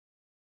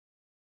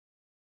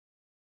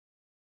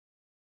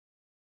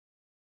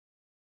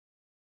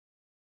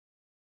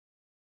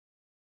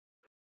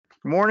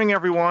Good morning,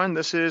 everyone.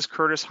 This is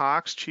Curtis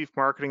Hawks, Chief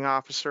Marketing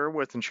Officer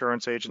with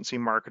Insurance Agency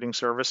Marketing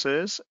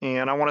Services,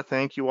 and I want to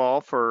thank you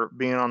all for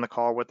being on the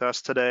call with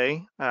us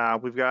today.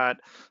 We've got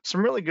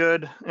some really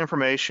good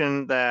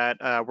information that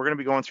we're going to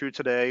be going through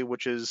today,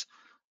 which is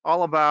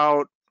all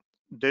about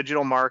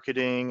digital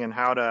marketing and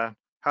how to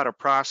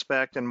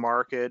prospect and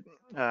market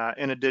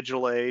in a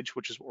digital age,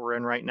 which is what we're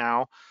in right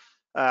now.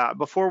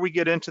 Before we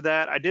get into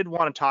that, I did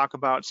want to talk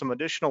about some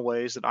additional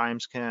ways that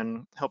IAMS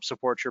can help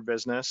support your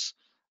business.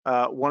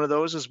 One of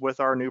those is with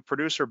our new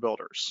producer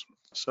builders.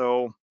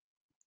 So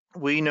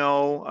we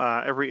know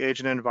every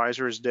agent and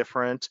advisor is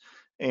different,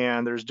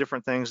 and there's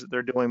different things that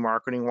they're doing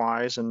marketing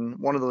wise. And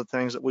one of the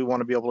things that we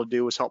want to be able to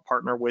do is help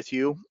partner with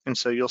you. And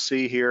so you'll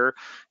see here,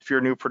 if you're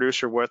a new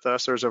producer with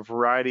us, there's a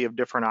variety of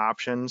different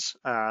options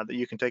that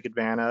you can take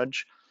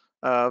advantage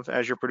of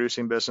as you're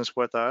producing business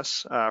with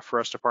us for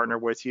us to partner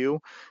with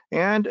you.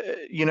 And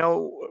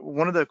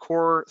one of the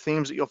core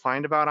themes that you'll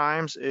find about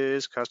IAMS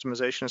is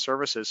customization of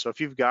services. So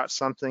if you've got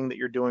something that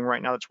you're doing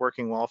right now that's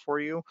working well for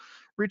you,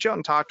 reach out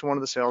and talk to one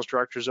of the sales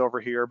directors over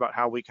here about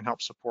how we can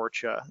help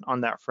support you on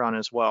that front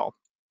as well.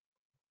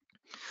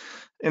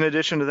 In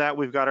addition to that,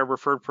 we've got our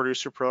referred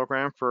producer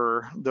program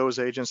for those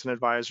agents and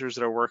advisors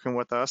that are working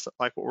with us that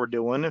like what we're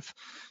doing. If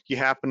you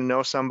happen to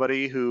know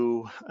somebody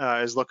who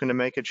is looking to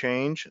make a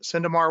change,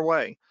 send them our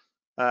way.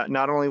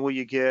 Not only will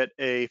you get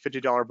a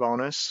 $50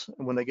 bonus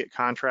when they get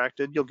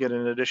contracted, you'll get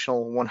an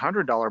additional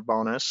 $100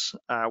 bonus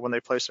when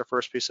they place their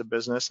first piece of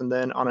business. And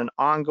then on an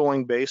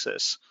ongoing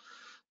basis,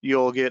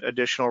 you'll get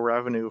additional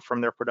revenue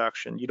from their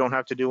production. You don't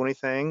have to do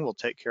anything. We'll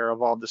take care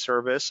of all the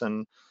service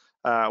and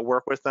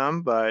work with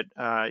them, but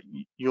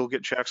you'll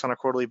get checks on a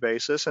quarterly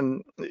basis.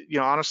 And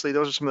honestly,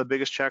 those are some of the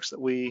biggest checks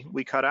that we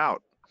cut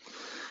out.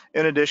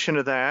 In addition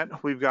to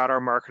that, we've got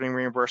our marketing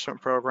reimbursement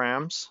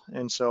programs.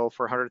 And so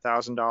for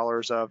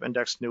 $100,000 of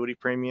indexed annuity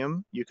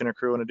premium, you can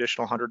accrue an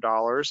additional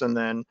 $100, and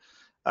then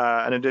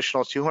an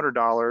additional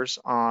 $200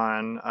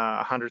 on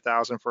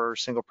 100,000 for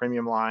single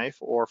premium life,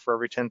 or for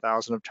every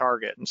 10,000 of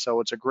target. And so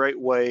it's a great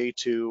way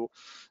to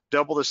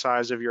double the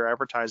size of your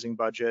advertising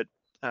budget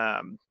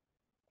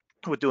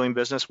with doing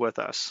business with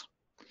us.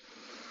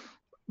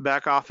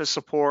 Back office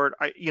support.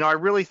 I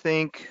really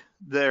think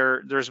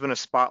there's been a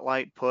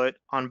spotlight put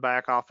on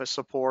back office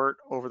support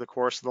over the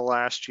course of the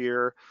last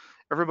year.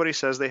 Everybody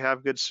says they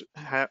have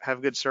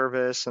good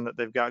service and that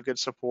they've got good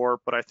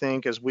support, but I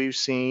think as we've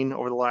seen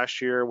over the last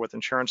year with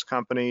insurance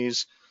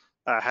companies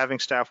having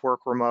staff work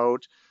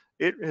remote,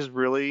 it has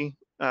really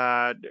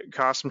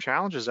caused some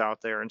challenges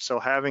out there. And so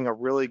having a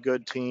really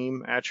good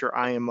team at your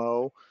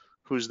IMO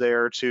who's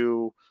there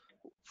to,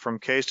 from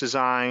case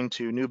design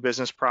to new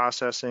business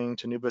processing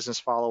to new business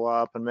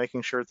follow-up and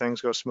making sure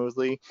things go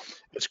smoothly,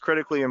 it's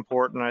critically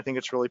important. I think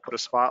it's really put a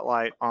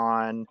spotlight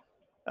on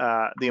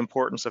the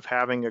importance of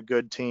having a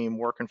good team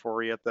working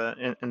for you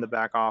in the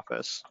back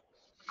office.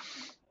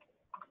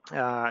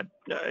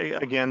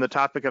 Again, the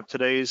topic of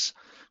today's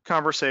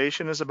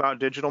conversation is about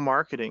digital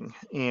marketing,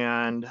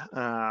 and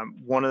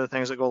one of the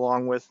things that go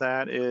along with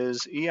that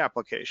is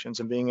e-applications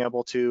and being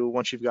able to,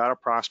 once you've got a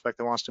prospect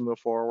that wants to move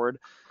forward,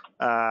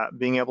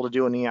 being able to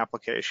do an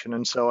e-application.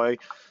 And so I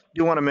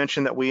do want to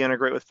mention that we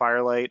integrate with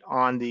Firelight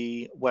on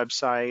the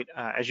website.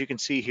 As you can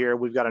see here,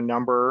 we've got a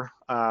number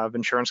of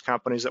insurance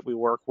companies that we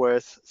work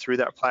with through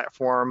that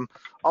platform,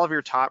 all of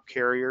your top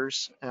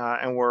carriers,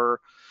 and we're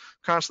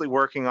constantly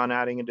working on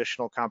adding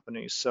additional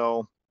companies.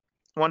 So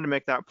I wanted to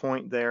make that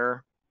point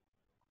there.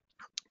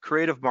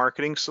 Creative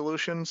marketing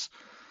solutions.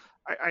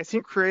 I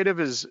think creative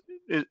is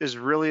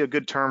really a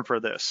good term for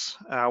this.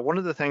 One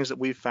of the things that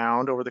we've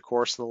found over the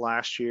course of the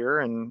last year,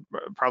 and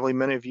probably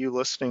many of you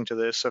listening to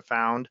this have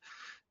found,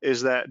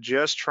 is that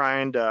just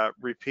trying to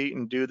repeat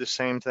and do the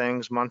same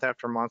things month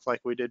after month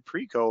like we did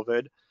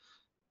pre-COVID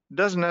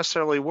doesn't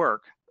necessarily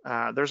work.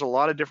 There's a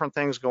lot of different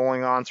things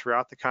going on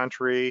throughout the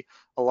country,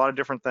 a lot of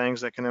different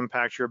things that can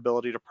impact your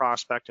ability to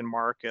prospect and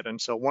market.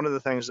 And so one of the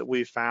things that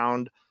we've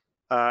found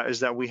is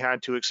that we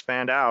had to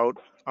expand out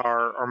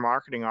our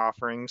marketing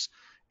offerings.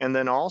 And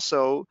then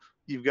also,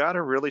 you've got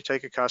to really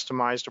take a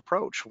customized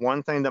approach.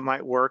 One thing that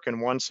might work in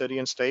one city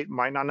and state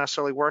might not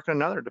necessarily work in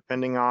another,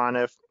 depending on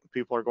if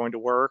people are going to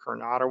work or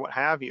not or what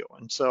have you.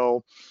 And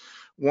so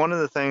one of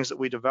the things that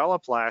we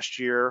developed last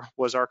year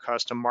was our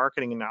custom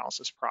marketing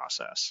analysis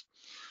process.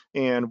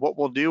 And what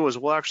we'll do is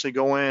we'll actually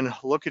go in,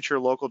 look at your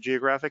local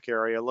geographic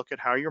area, look at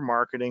how you're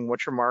marketing,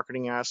 what your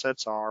marketing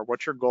assets are,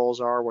 what your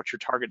goals are, what your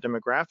target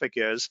demographic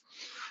is,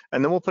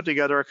 and then we'll put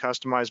together a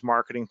customized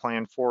marketing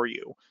plan for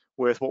you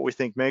with what we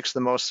think makes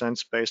the most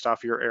sense based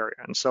off your area.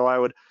 And so I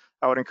would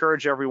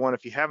encourage everyone,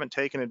 if you haven't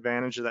taken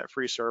advantage of that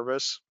free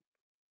service,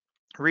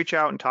 reach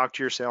out and talk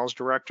to your sales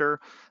director.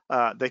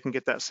 They can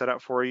get that set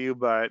up for you,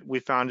 but we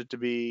found it to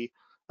be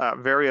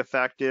very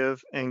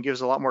effective and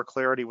gives a lot more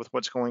clarity with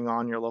what's going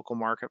on in your local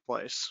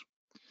marketplace.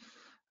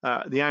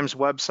 The IAMS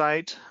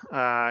website,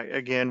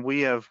 again,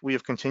 we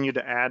have continued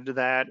to add to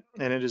that,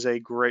 and it is a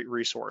great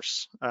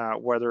resource,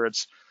 whether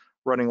it's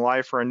running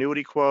life or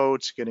annuity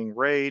quotes, getting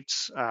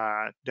rates,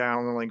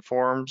 downloading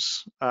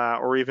forms,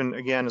 or even,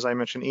 again, as I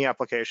mentioned,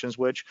 e-applications,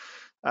 which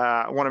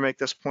I want to make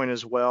this point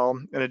as well.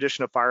 In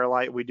addition to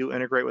Firelight, we do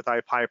integrate with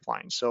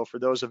iPipeline. So for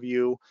those of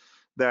you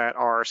that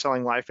are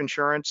selling life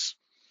insurance,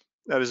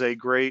 that is a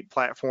great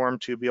platform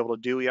to be able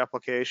to do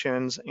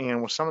e-applications,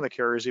 and with some of the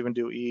carriers even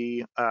do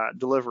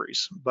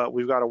e-deliveries. But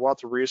we've got a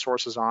wealth of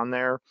resources on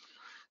there.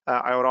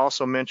 I would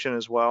also mention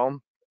as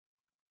well,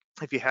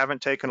 if you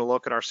haven't taken a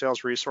look at our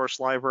sales resource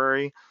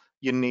library,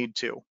 you need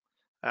to.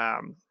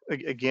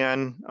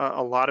 Again,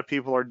 a lot of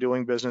people are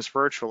doing business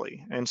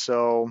virtually, and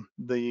so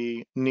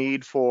the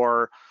need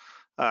for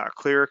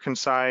clear,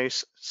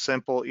 concise,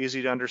 simple,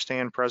 easy to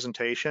understand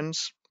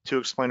presentations to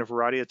explain a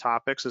variety of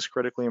topics is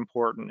critically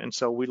important. And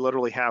so we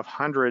literally have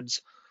hundreds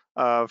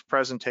of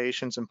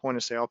presentations and point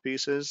of sale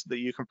pieces that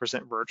you can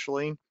present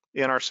virtually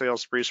in our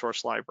sales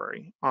resource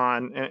library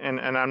on,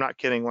 and I'm not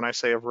kidding when I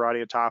say a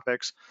variety of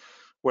topics,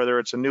 whether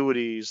it's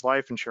annuities,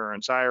 life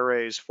insurance,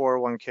 IRAs,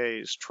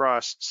 401ks,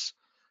 trusts,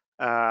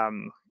 I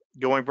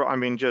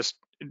mean, just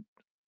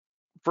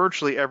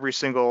virtually every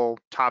single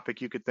topic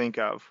you could think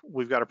of,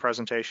 we've got a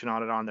presentation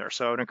on it on there.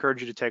 So I'd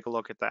encourage you to take a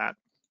look at that.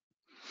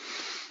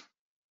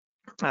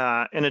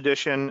 In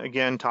addition,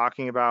 again,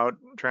 talking about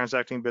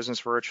transacting business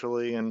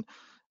virtually and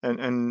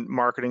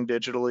marketing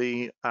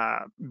digitally,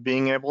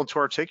 being able to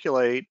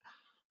articulate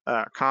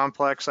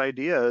complex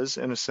ideas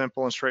in a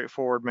simple and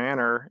straightforward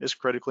manner is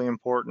critically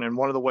important. And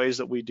one of the ways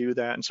that we do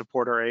that and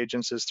support our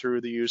agents is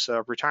through the use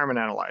of Retirement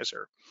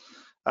Analyzer.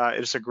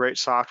 It's a great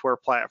software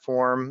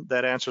platform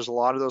that answers a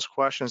lot of those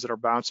questions that are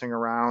bouncing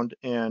around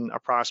in a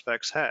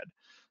prospect's head,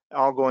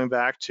 all going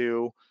back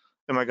to,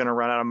 am I going to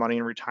run out of money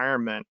in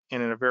retirement?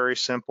 And in a very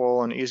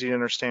simple and easy to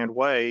understand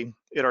way,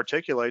 it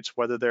articulates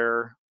whether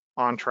they're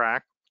on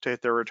track to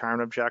hit their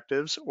retirement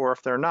objectives or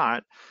if they're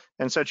not,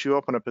 and sets you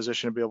up in a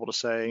position to be able to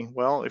say,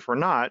 well, if we're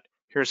not,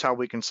 here's how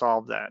we can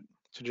solve that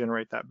to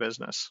generate that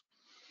business.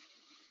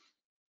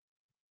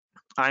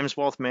 IAMS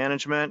Wealth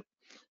Management,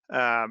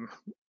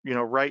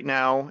 right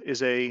now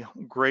is a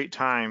great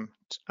time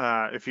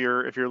if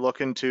you're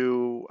looking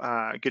to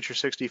get your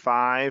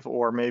 65,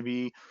 or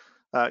maybe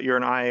you're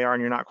an IAR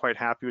and you're not quite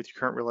happy with your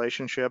current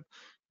relationship.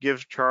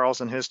 Give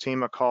Charles and his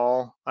team a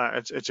call.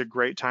 It's a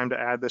great time to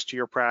add this to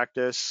your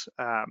practice.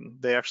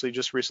 They actually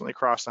just recently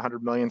crossed the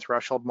 100 million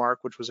threshold mark,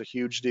 which was a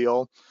huge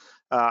deal.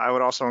 I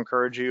would also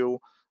encourage you.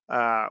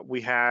 We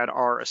had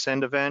our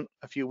Ascend event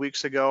a few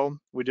weeks ago.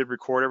 We did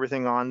record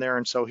everything on there,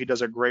 and so he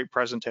does a great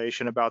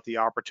presentation about the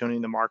opportunity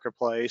in the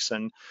marketplace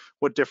and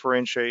what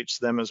differentiates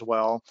them as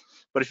well.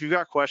 But if you've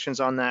got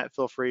questions on that,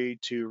 feel free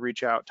to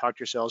reach out, talk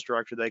to your sales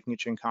director. They can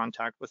get you in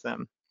contact with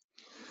them.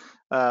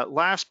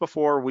 Last,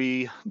 before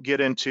we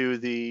get into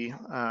the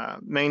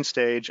main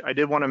stage, I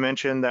did want to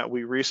mention that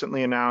we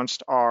recently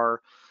announced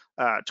our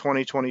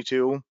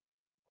 2022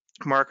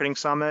 marketing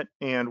summit,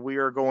 and we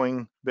are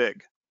going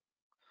big.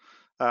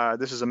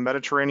 This is a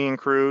Mediterranean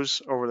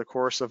cruise over the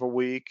course of a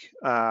week,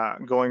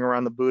 going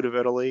around the boot of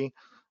Italy,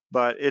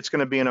 but it's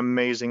going to be an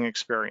amazing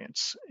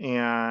experience.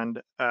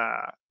 And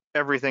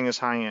everything is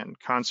high end,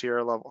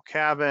 concierge level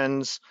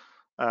cabins,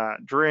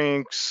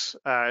 drinks.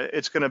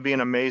 It's going to be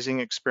an amazing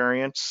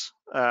experience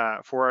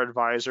for our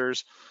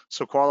advisors.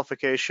 So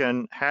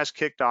qualification has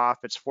kicked off.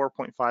 It's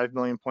 4.5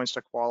 million points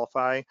to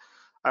qualify.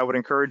 I would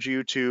encourage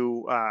you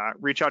to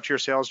reach out to your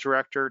sales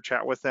director,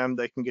 chat with them.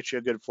 They can get you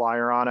a good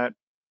flyer on it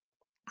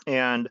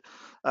and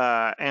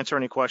answer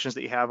any questions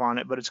that you have on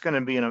it. But it's going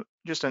to be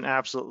just an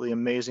absolutely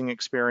amazing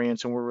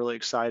experience, and we're really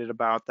excited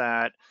about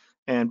that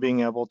and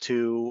being able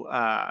to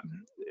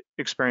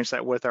experience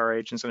that with our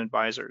agents and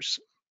advisors.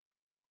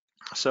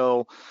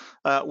 So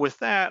with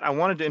that, I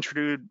wanted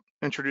to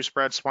introduce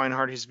Brad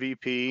Swineheart. He's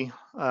VP,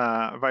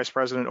 Vice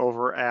President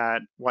over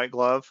at White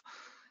Glove.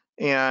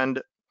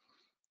 And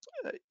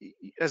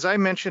as I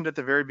mentioned at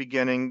the very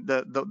beginning,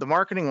 the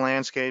marketing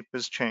landscape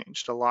has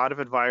changed. A lot of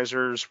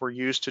advisors were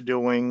used to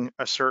doing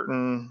a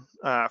certain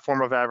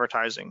form of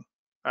advertising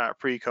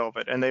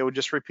pre-COVID, and they would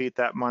just repeat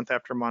that month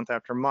after month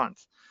after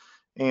month.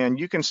 And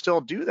you can still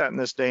do that in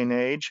this day and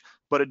age,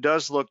 but it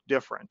does look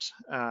different.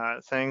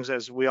 Things,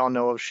 as we all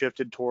know, have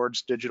shifted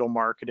towards digital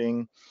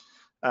marketing.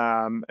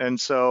 And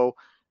so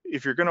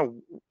if you're going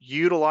to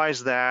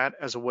utilize that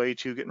as a way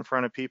to get in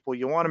front of people,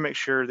 you want to make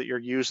sure that you're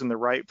using the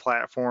right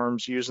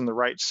platforms, using the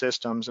right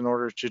systems in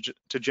order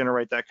to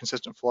generate that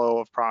consistent flow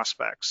of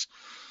prospects.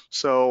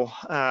 So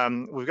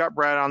we've got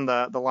Brad on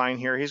the line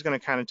here. He's going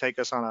to kind of take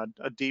us on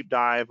a deep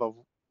dive of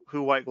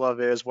who White Glove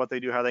is, what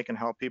they do, how they can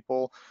help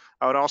people.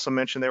 I would also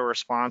mention they were a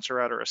sponsor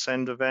at our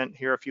Ascend event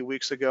here a few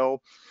weeks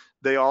ago.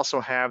 They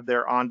also have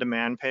their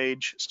on-demand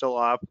page still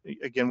up.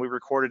 Again, we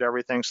recorded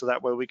everything so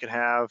that way we could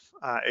have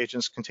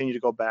agents continue to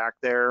go back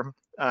there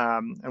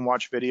and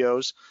watch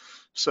videos.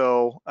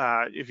 So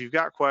if you've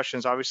got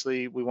questions,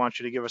 obviously we want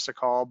you to give us a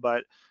call,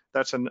 but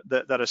that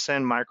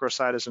Ascend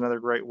microsite is another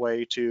great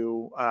way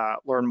to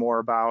learn more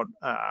about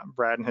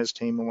Brad and his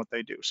team and what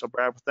they do. So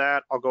Brad, with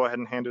that, I'll go ahead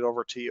and hand it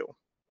over to you.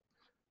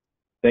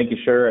 Thank you,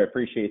 sir. I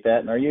appreciate that.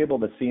 And are you able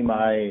to see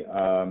my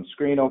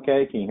screen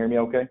okay? Can you hear me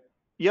okay?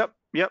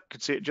 Yep,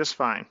 could see it just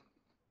fine.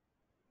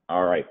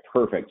 All right,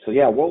 perfect. So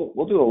yeah, we'll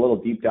do a little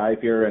deep dive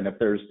here, and if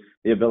there's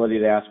the ability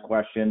to ask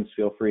questions,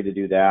 feel free to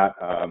do that.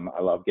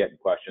 I love getting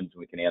questions, and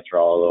we can answer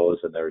all of those.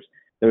 And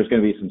there's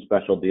going to be some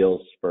special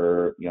deals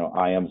for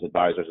IAMS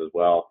advisors as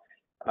well,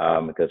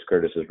 because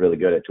Curtis is really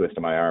good at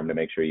twisting my arm to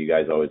make sure you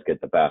guys always get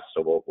the best.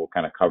 So we'll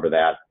kind of cover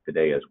that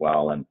today as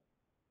well, and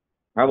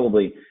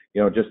probably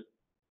just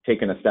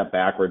taking a step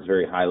backwards,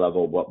 very high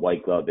level. What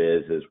White Glove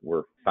is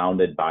we're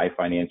founded by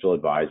financial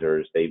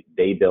advisors.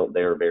 They built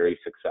their very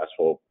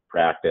successful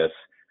practice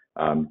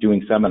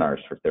doing seminars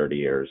for 30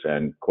 years,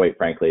 and quite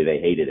frankly, they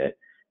hated it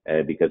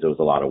because it was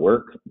a lot of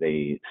work.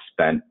 They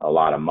spent a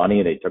lot of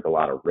money. They took a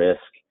lot of risk.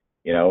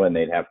 And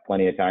they'd have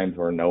plenty of times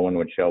where no one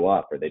would show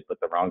up, or they'd put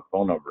the wrong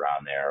phone number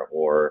on there,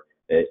 or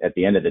at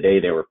the end of the day,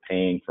 they were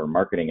paying for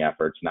marketing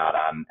efforts, not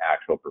on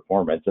actual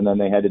performance. And then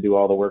they had to do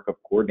all the work of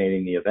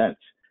coordinating the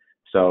events.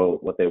 So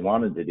what they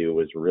wanted to do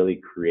was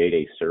really create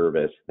a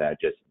service that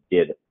just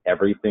did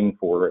everything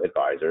for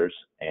advisors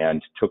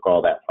and took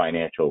all that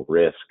financial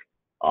risk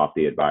off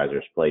the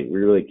advisor's plate. We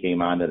really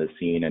came onto the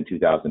scene in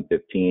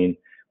 2015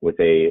 with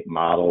a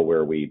model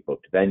where we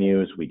booked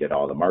venues, we did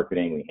all the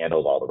marketing, we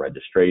handled all the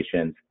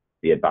registrations.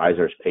 The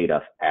advisors paid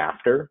us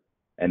after,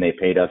 and they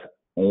paid us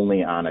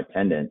only on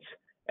attendance.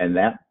 And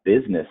that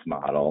business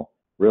model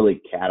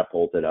really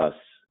catapulted us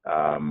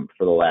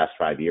for the last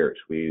 5 years.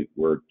 We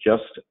were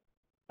just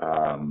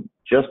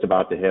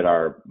about to hit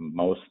our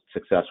most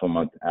successful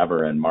month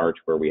ever in March,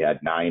 where we had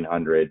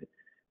 900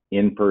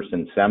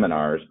 in-person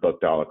seminars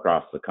booked all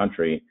across the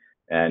country,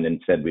 and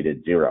instead we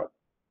did 0.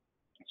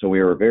 So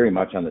we were very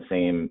much on the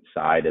same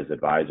side as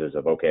advisors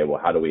of, okay,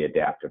 well, how do we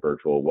adapt to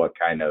virtual? What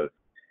kind of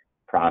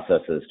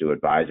processes do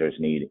advisors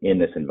need in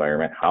this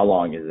environment? How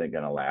long is it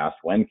going to last?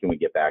 When can we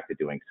get back to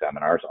doing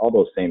seminars? All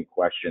those same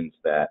questions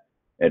that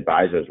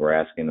advisors were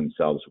asking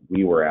themselves,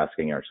 we were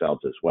asking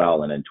ourselves as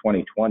well. And in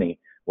 2020,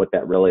 what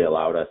that really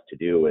allowed us to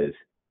do is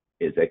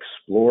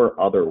explore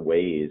other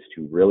ways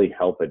to really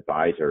help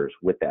advisors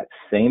with that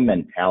same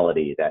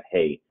mentality that,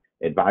 hey,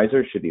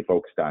 advisors should be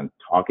focused on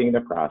talking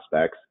to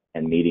prospects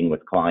and meeting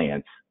with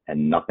clients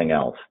and nothing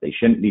else. They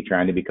shouldn't be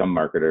trying to become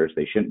marketers.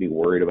 They shouldn't be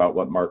worried about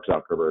what Mark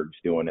Zuckerberg's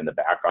doing in the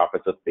back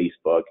office of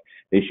Facebook.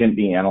 They shouldn't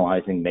be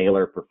analyzing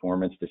mailer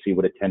performance to see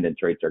what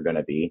attendance rates are going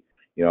to be,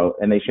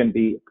 and they shouldn't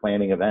be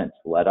planning events.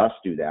 Let us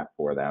do that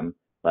for them.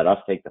 Let us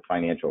take the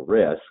financial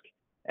risk,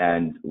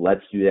 and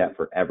let's do that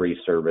for every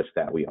service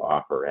that we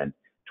offer. And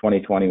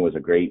 2020 was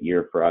a great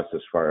year for us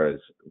as far as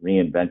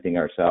reinventing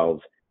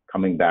ourselves,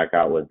 coming back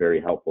out with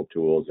very helpful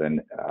tools.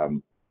 And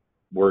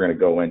we're going to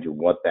go into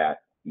what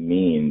that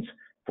means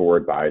for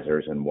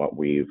advisors and what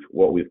we've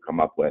come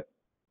up with.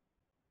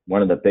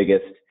 One of the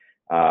biggest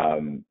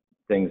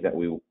things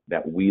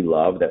that we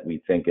love, that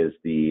we think is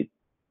the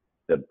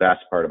best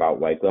part about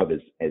White Glove,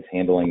 is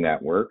handling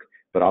that work,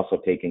 but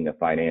also taking the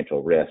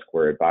financial risk,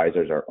 where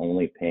advisors are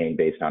only paying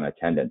based on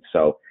attendance.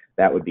 So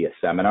that would be a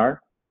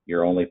seminar.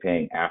 You're only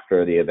paying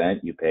after the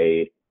event. You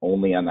pay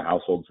only on the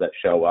households that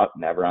show up,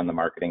 never on the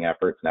marketing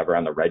efforts, never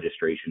on the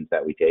registrations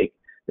that we take.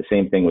 The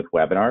same thing with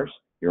webinars.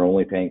 You're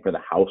only paying for the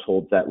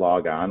households that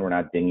log on. We're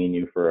not dinging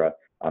you for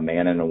a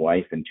man and a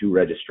wife and 2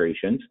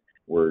 registrations.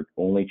 We're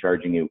only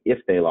charging you if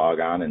they log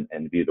on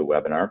and view the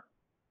webinar.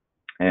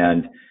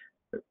 And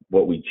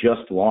what we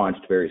just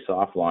launched, very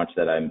soft launch,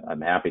 that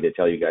I'm happy to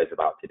tell you guys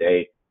about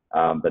today,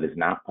 but is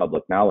not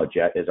public knowledge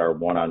yet, is our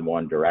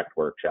one-on-one direct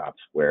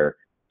workshops, where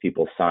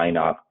people sign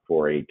up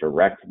for a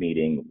direct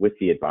meeting with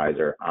the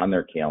advisor on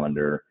their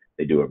calendar.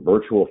 They do a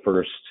virtual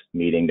first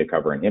meeting to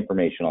cover an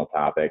informational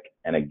topic.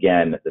 And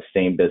again, the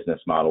same business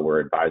model, where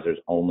advisors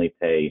only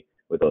pay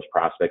with those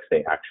prospects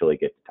they actually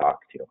get to talk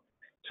to.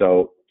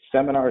 So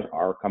seminars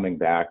are coming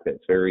back.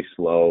 That's very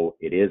slow.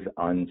 It is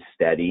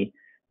unsteady.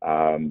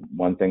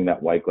 One thing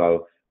that White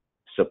Glove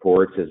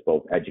supports is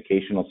both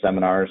educational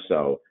seminars,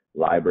 so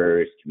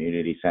libraries,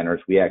 community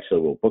centers. We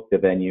actually will book the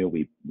venue.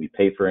 We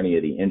pay for any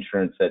of the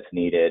insurance that's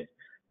needed,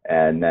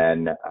 and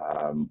then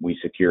we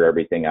secure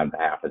everything on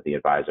behalf of the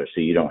advisor,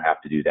 so you don't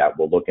have to do that.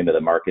 We'll look into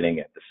the marketing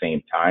at the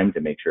same time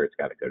to make sure it's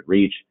got a good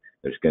reach.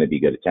 There's going to be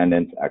good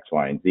attendance, X,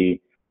 Y, and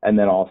Z. And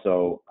then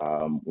also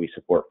we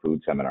support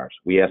food seminars.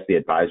 We ask the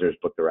advisors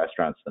book the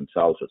restaurants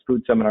themselves with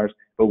food seminars,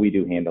 but we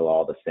do handle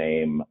all the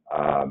same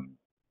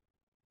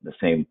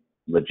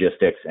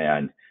logistics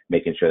and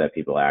making sure that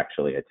people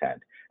actually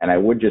attend. And I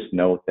would just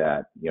note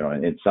that,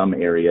 in some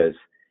areas,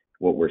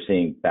 what we're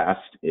seeing best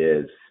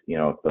is,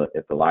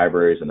 if the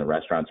libraries and the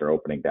restaurants are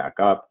opening back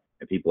up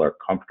and people are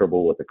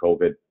comfortable with the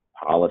COVID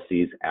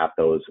policies at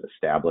those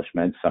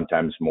establishments,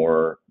 sometimes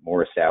more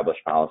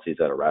established policies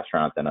at a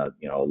restaurant than a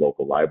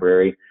local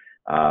library.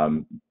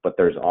 But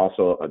there's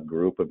also a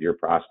group of your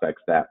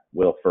prospects that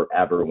will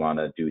forever want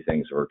to do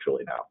things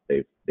virtually now.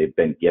 They've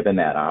been given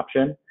that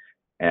option,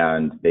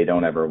 and they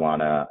don't ever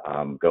want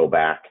to go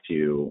back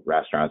to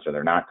restaurants, or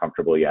they're not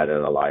comfortable yet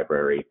at a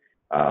library.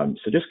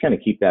 So just kind of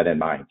keep that in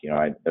mind.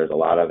 There's a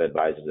lot of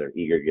advisors that are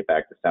eager to get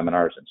back to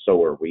seminars, and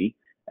so are we.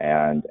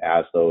 And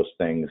as those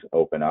things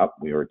open up,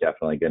 we are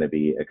definitely going to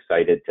be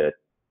excited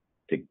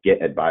to to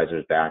get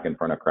advisors back in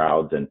front of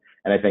crowds. And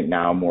I think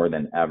now more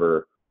than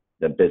ever,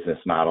 the business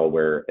model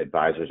where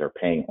advisors are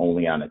paying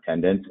only on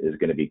attendance is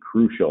going to be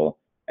crucial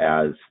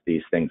as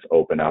these things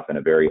open up in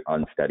a very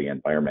unsteady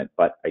environment.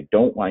 But I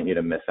don't want you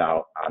to miss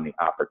out on the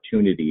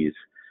opportunities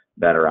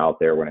that are out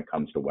there when it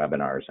comes to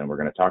webinars. And we're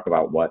going to talk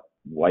about what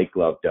White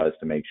Glove does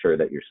to make sure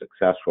that you're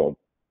successful.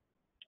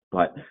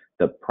 But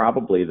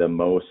probably the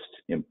most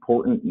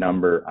important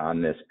number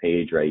on this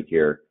page right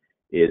here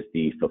is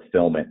the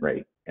fulfillment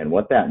rate. And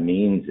what that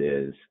means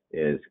is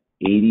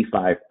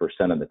 85%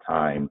 of the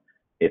time,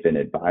 if an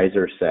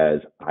advisor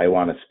says, I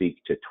want to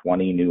speak to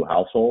 20 new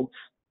households,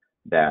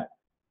 that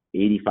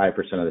 85%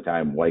 of the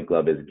time, White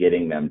Glove is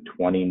getting them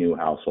 20 new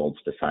households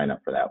to sign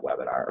up for that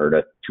webinar,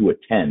 or to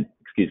attend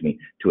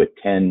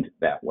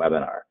that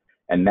webinar.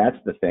 And that's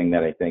the thing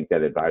that I think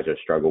that advisors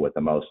struggle with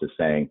the most, is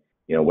saying,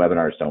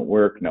 webinars don't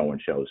work, no one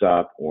shows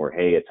up, or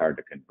hey, it's hard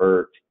to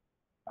convert.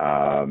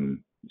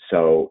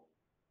 So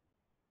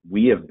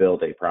we have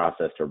built a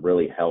process to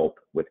really help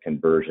with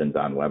conversions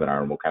on webinar,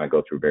 and we'll kind of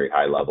go through very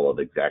high level of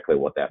exactly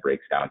what that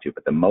breaks down to.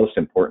 But the most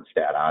important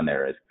stat on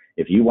there is,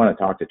 if you want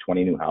to talk to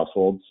 20 new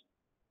households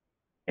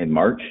in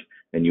March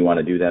and you want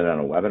to do that on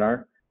a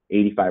webinar,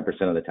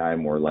 85% of the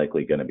time we're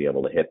likely going to be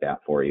able to hit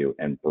that for you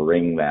and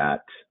bring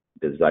that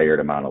desired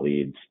amount of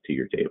leads to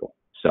your table.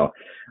 So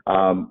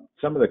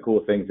some of the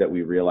cool things that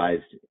we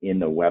realized in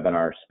the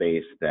webinar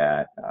space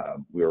that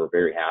we were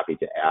very happy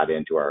to add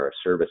into our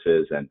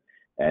services,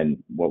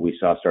 and what we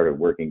saw started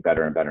working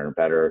better and better and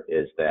better,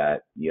 is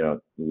that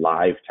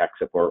live tech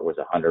support was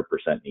 100%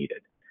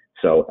 needed.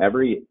 So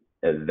every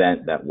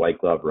event that White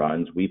Glove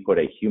runs, we put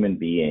a human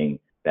being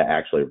that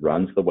actually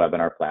runs the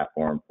webinar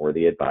platform for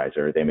the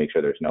advisor. They make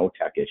sure there's no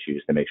tech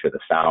issues. They make sure the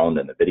sound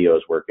and the video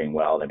is working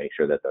well. They make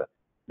sure that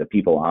the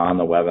people on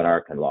the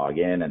webinar can log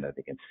in and that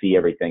they can see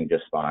everything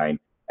just fine.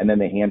 And then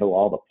they handle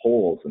all the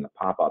polls and the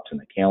pop-ups and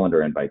the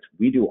calendar invites.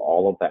 We do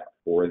all of that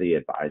for the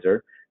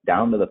advisor,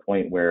 down to the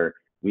point where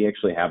we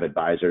actually have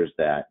advisors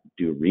that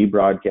do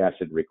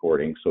rebroadcasted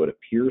recordings, so it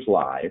appears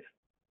live.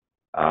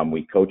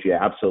 We coach you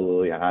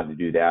absolutely on how to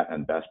do that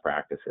and best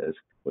practices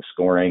with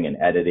scoring and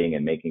editing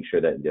and making sure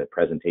that the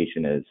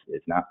presentation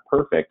is not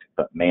perfect,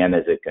 but man,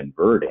 is it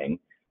converting.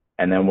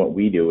 And then what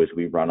we do is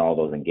we run all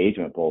those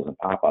engagement polls and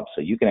pop-ups.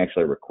 So you can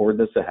actually record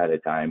this ahead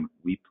of time.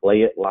 We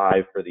play it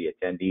live for the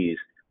attendees.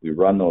 We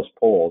run those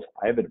polls.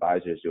 I have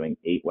advisors doing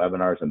 8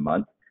 webinars a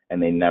month,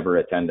 and they never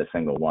attend a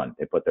single one.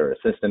 They put their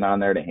assistant on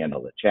there to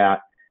handle the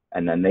chat,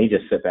 and then they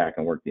just sit back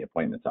and work the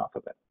appointments off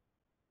of it.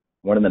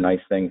 One of the nice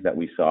things that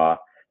we saw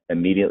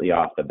immediately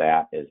off the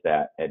bat is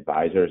that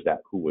advisors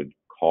who would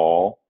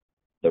call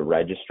the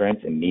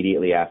registrants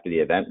immediately after the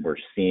event, we're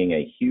seeing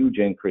a huge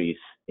increase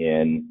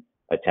in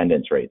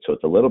attendance rates. So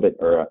it's a little bit,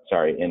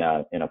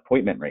 in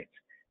appointment rates.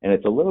 And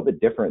it's a little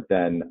bit different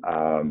than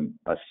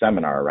a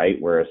seminar,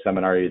 right? Where a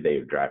seminar, they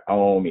drive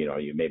home,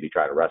 you maybe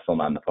try to wrestle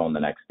them on the phone the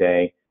next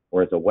day.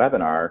 Whereas a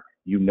webinar,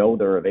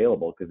 they're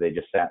available because they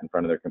just sat in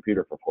front of their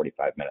computer for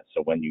 45 minutes.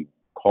 So when you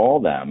call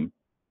them,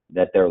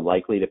 that they're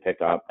likely to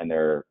pick up, and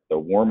they're the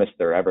warmest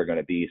they're ever going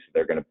to be, so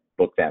they're going to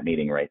book that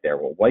meeting right there.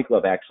 Well, White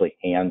Glove actually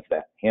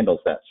handles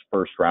that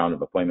first round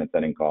of appointment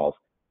setting calls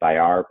by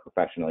our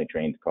professionally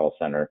trained call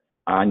center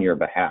on your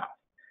behalf.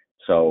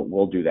 So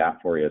we'll do that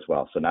for you as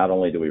well. So not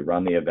only do we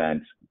run the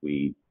event,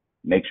 we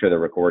make sure the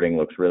recording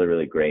looks really,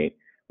 really great.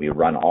 We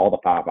run all the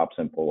pop-ups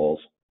and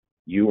polls.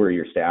 You or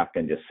your staff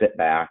can just sit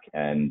back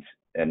and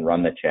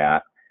run the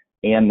chat.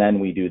 And then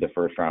we do the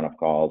first round of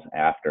calls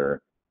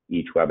after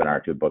each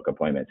webinar to book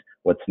appointments.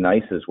 What's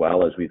nice as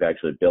well is we've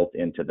actually built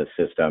into the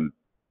system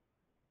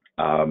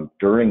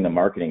during the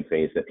marketing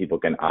phase that people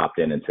can opt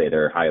in and say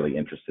they're highly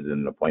interested in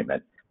an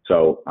appointment.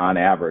 So on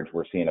average,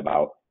 we're seeing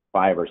about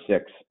 5 or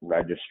 6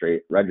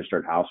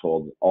 registered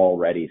households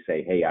already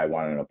say, hey, I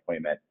want an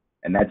appointment.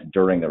 And that's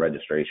during the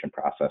registration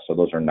process. So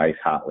those are nice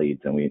hot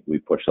leads, and we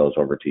push those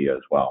over to you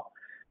as well.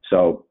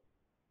 So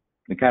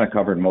we kind of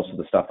covered most of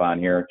the stuff on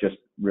here. Just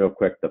real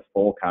quick, the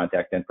full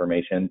contact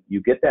information,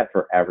 you get that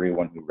for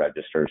everyone who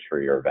registers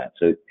for your event.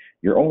 So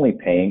you're only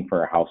paying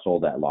for a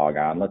household that log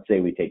on. Let's say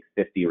we take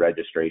 50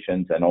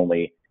 registrations and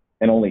only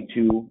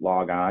 2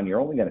 log on.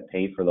 You're only going to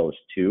pay for those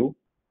 2.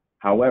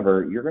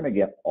 However, you're going to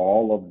get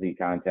all of the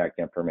contact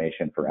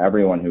information for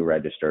everyone who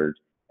registered,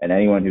 and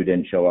anyone who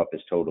didn't show up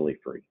is totally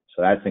free.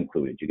 So that's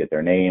included. You get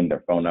their name,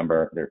 their phone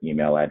number, their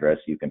email address.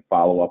 You can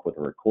follow up with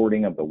a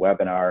recording of the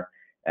webinar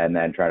and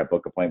then try to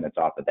book appointments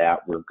off of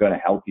that. We're going to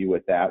help you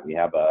with that. We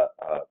have a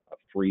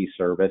free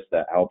service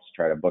that helps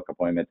try to book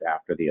appointments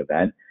after the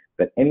event.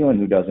 But anyone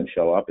who doesn't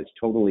show up is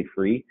totally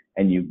free,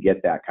 and you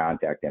get that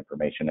contact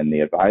information. And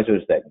the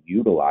advisors that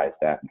utilize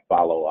that and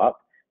follow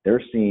up,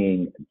 they're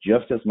seeing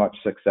just as much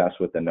success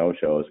with the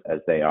no-shows as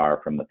they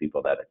are from the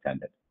people that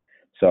attended.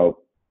 So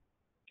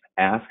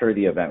after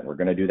the event, we're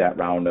going to do that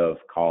round of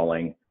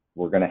calling.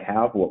 We're going to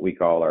have what we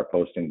call our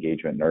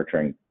post-engagement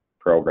nurturing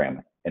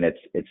program. And it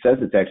says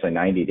it's actually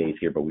 90 days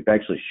here, but we've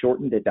actually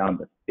shortened it down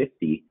to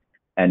 50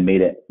 and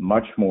made it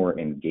much more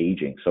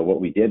engaging. So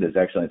what we did is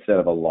actually, instead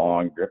of a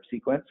long drip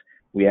sequence,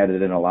 we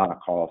added in a lot of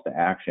calls to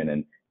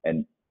action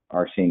and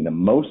are seeing the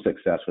most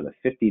success with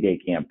a 50-day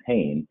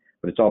campaign,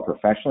 but it's all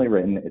professionally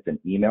written. It's an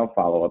email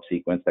follow-up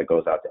sequence that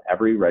goes out to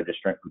every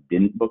registrant who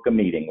didn't book a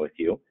meeting with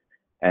you.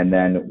 And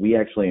then we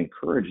actually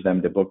encourage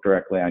them to book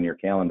directly on your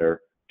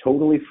calendar,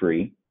 totally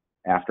free.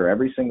 After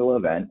every single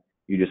event,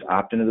 you just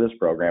opt into this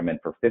program, and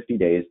for 50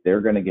 days,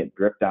 they're going to get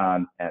dripped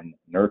on and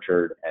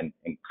nurtured and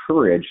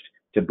encouraged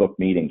to book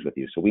meetings with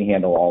you. So we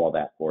handle all of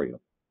that for you.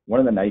 One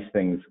of the nice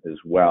things as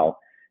well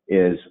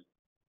is,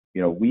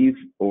 we've,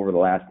 over the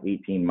last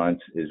 18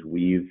 months,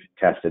 we've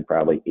tested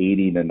probably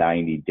 80 to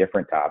 90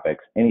 different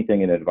topics.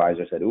 Anything an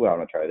advisor said, ooh, I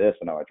want to try this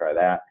and I want to try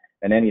that.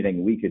 And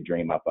anything we could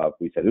dream up of,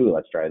 we said, ooh,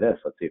 let's try this.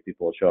 Let's see if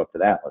people will show up to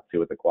that. Let's see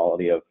what the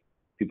quality of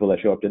people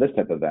that show up to this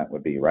type of event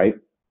would be, right?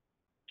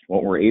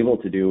 What we're able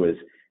to do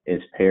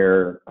is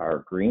pair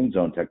our green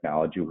zone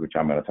technology, which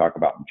I'm going to talk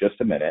about in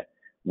just a minute,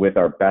 with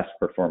our best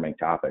performing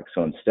topics.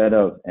 So instead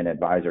of an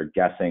advisor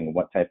guessing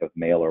what type of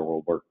mailer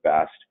will work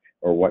best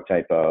or what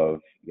type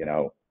of,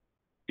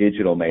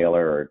 digital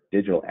mailer or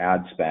digital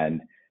ad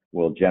spend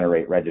will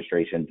generate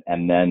registrations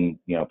and then,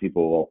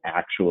 people will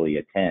actually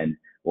attend,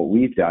 what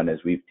we've done is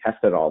we've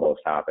tested all those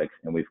topics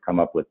and we've come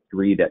up with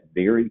 3 that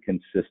very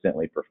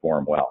consistently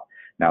perform well.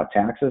 Now,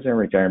 taxes and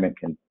retirement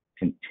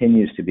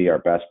continues to be our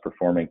best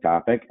performing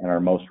topic and our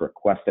most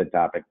requested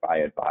topic by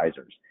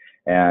advisors.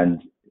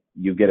 And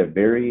you get a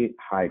very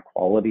high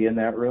quality in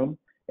that room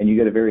and you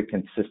get a very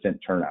consistent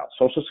turnout.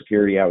 Social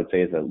Security, I would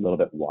say, is a little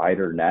bit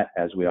wider net,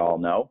 as we all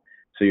know.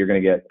 So you're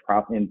going to get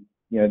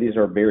these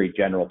are very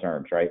general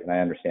terms, right? And I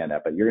understand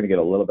that, but you're going to get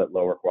a little bit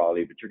lower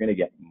quality, but you're going to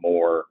get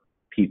more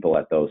people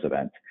at those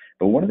events.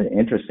 But one of the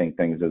interesting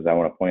things is I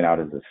want to point out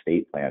is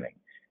estate planning.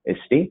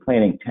 Estate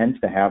planning tends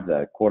to have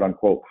the quote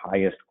unquote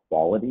highest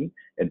quality.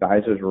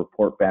 Advisors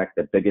report back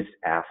the biggest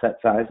asset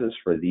sizes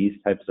for these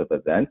types of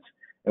events.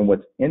 And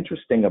what's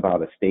interesting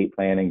about estate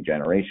planning,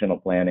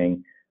 generational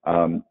planning,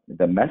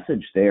 the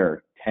message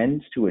there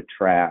tends to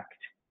attract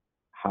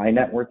high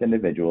net worth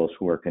individuals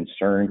who are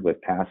concerned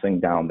with passing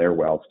down their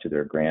wealth to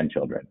their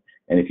grandchildren.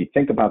 And if you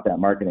think about that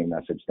marketing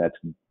message,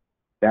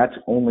 that's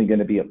only going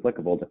to be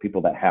applicable to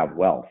people that have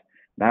wealth.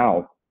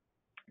 Now,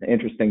 the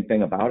interesting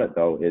thing about it,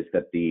 though, is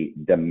that the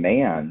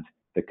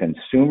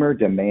consumer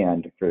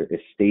demand for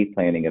estate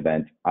planning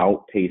events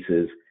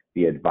outpaces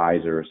the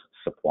advisor's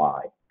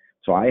supply.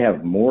 So I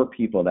have more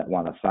people that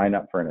want to sign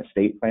up for an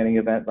estate planning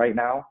event right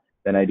now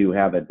than I do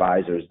have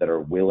advisors that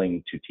are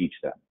willing to teach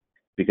them.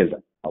 Because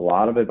a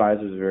lot of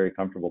advisors are very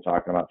comfortable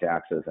talking about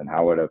taxes and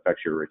how it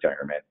affects your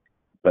retirement,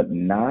 but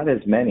not as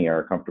many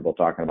are comfortable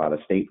talking about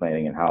estate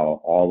planning and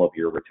how all of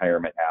your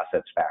retirement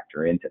assets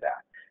factor into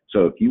that.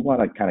 So if you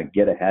want to kind of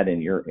get ahead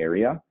in your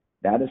area,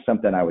 that is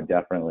something I would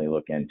definitely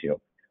look into.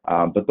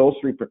 But those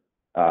 3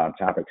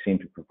 topics seem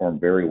to perform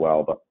very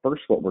well. But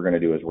first, what we're going to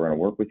do is we're going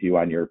to work with you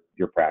on your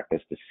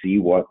practice to see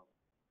what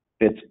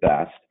fits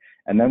best.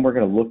 And then we're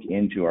going to look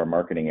into our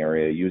marketing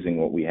area using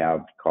what we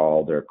have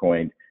called or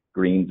coined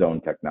green zone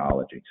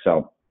technology.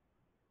 So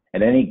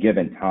at any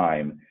given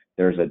time,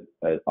 there's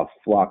a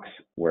flux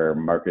where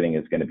marketing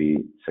is going to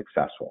be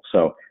successful.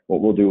 So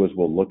what we'll do is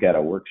we'll look at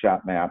a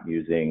workshop map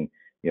using,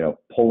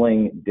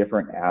 pulling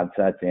different ad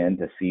sets in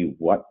to see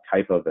what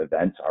type of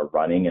events are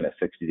running in a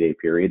 60-day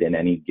period in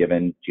any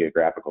given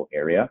geographical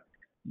area.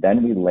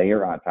 Then we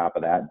layer on top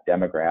of that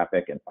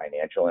demographic and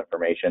financial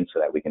information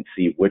so that we can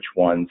see which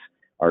ones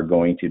are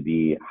going to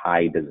be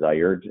high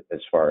desired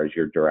as far as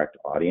your direct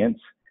audience.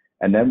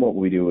 And then what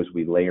we do is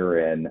we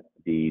layer in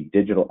the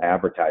digital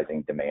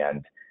advertising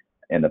demand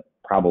and the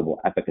probable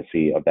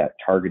efficacy of that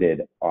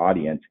targeted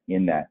audience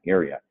in that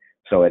area.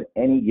 So at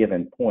any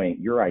given point,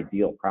 your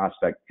ideal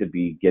prospect could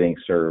be getting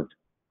served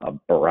a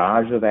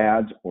barrage of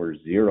ads or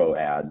 0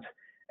 ads.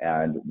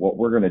 And what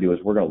we're going to do is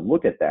we're going to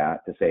look at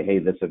that to say, hey,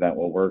 this event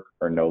will work,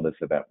 or no, this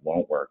event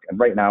won't work. And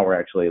right now we're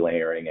actually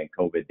layering in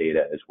COVID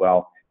data as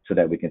well so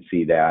that we can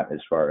see that as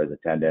far as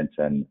attendance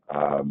and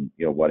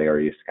what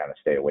areas to kind of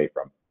stay away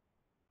from.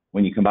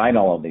 When you combine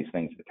all of these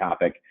things, the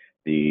topic,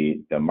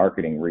 the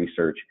marketing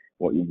research,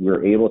 what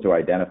we're able to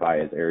identify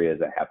as areas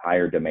that have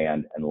higher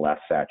demand and less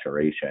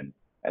saturation.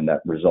 And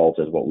that result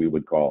is what we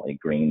would call a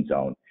green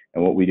zone.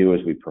 And what we do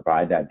is we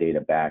provide that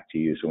data back to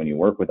you. So when you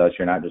work with us,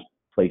 you're not just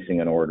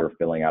placing an order,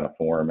 filling out a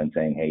form and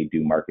saying, hey,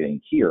 do marketing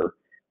here.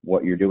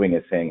 What you're doing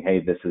is saying, hey,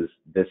 this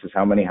is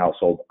how many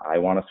households I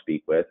want to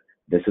speak with.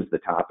 This is the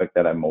topic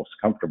that I'm most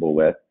comfortable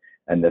with.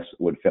 And this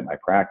would fit my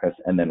practice.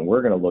 And then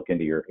we're going to look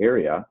into your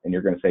area and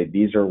you're going to say,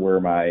 these are where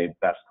my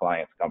best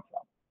clients come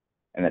from.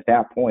 And at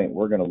that point,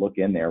 we're going to look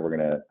in there. We're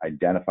going to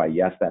identify,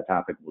 yes, that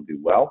topic will do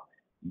well.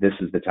 This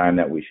is the time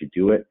that we should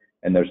do it.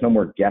 And there's no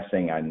more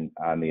guessing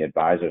on the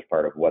advisor's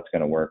part of what's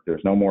going to work.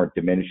 There's no more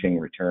diminishing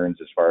returns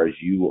as far as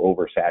you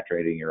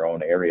oversaturating your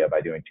own area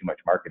by doing too much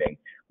marketing.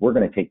 We're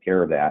going to take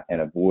care of that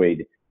and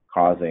avoid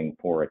causing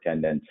poor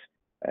attendance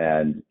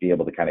and be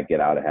able to kind of get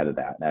out ahead of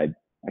that. And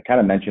I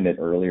kind of mentioned it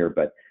earlier,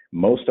 but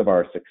most of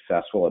our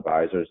successful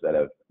advisors that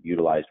have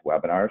utilized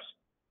webinars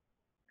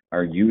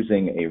are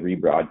using a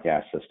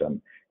rebroadcast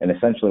system. And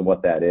essentially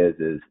what that is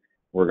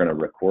We're going to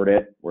record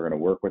it. We're going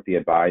to work with the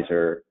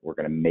advisor. We're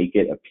going to make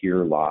it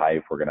appear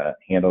live. We're going to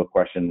handle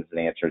questions and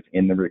answers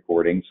in the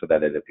recording so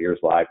that it appears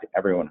live to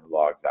everyone who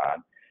logs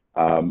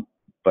on.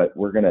 But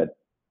we're going to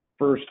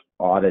first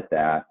audit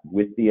that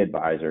with the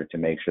advisor to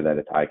make sure that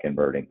it's high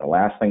converting. The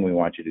last thing we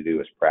want you to do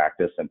is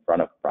practice in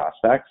front of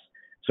prospects.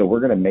 So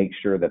we're going to make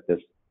sure that this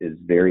is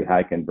very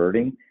high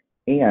converting,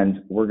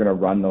 and we're going to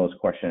run those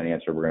question and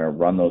answer. We're going to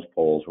run those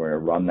polls. We're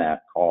going to run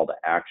that call to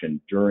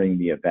action during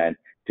the event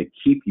to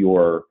keep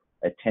your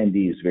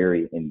attendees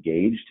very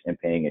engaged and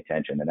paying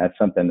attention. And that's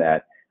something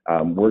that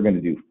we're going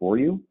to do for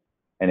you.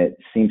 And it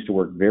seems to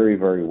work very,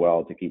 very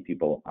well to keep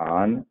people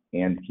on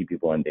and keep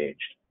people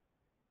engaged.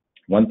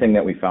 One thing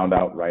that we found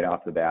out right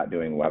off the bat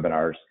doing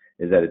webinars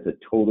is that it's a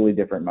totally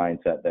different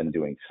mindset than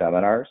doing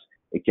seminars.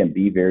 It can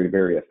be very,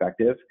 very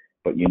effective,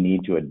 but you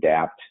need to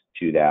adapt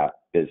to that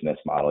business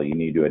model. You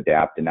need to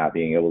adapt to not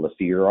being able to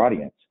see your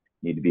audience.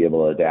 You need to be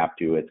able to adapt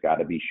to it's got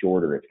to be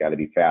shorter. It's got to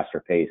be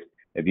faster paced.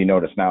 If you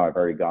notice now, I've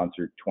already gone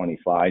through 20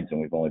 slides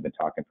and we've only been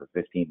talking for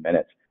 15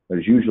 minutes.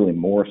 There's usually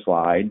more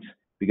slides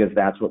because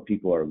that's what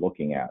people are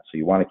looking at. So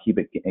you want to keep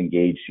it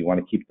engaged. You want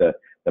to keep the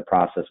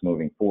process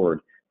moving forward.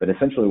 But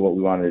essentially what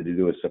we wanted to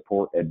do is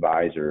support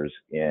advisors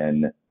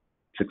in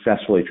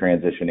successfully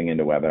transitioning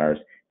into webinars,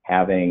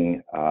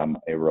 having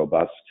a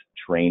robust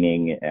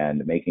training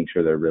and making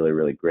sure they're really,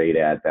 really great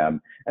at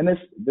them. And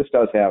this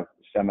does have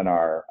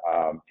seminar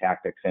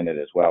tactics in it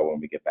as well when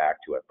we get back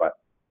to it. But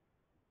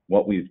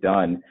what we've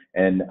done,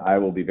 and I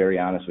will be very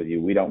honest with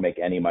you, we don't make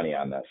any money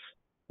on this.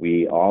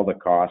 All the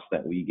costs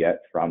that we get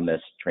from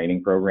this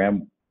training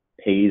program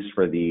pays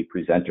for the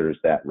presenters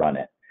that run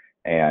it.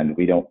 And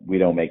we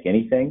don't make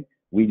anything.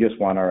 We just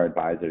want our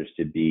advisors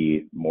to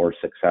be more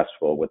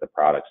successful with the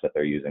products that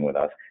they're using with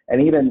us.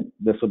 And even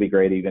this will be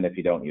great even if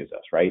you don't use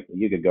us, right?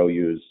 You could go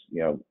use,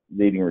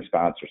 Leading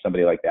Response or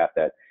somebody like that,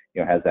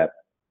 has that,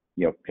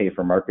 pay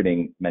for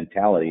marketing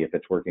mentality if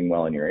it's working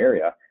well in your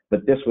area,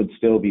 but this would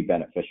still be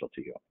beneficial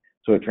to you.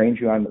 So it trains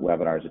you on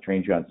webinars, it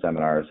trains you on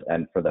seminars,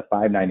 and for the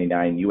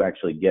 $5.99, you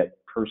actually get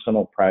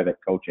personal private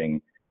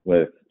coaching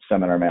with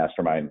Seminar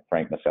Mastermind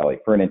Frank Maselli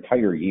for an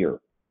entire year.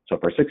 So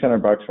for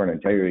 $600 for an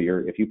entire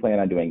year, if you plan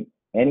on doing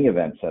any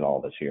events at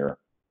all this year,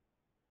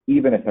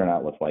 even if they're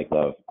not with White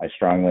Glove, I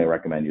strongly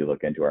recommend you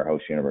look into our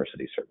Host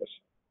University service.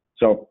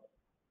 So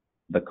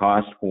the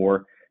cost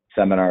for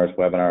seminars,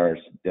 webinars,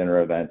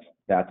 dinner events,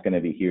 that's going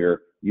to be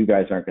here. You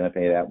guys aren't going to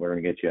pay that. We're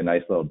going to get you a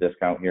nice little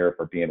discount here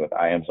for being with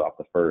IAMS off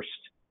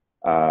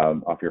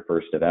your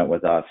first event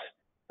with us.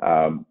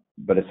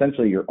 But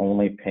essentially, you're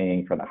only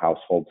paying for the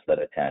households that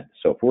attend.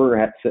 So if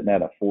we're sitting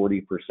at a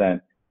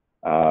 40%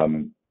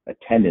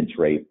 attendance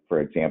rate,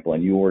 for example,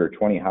 and you order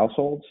 20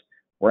 households,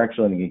 we're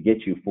actually going to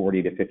get you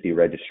 40 to 50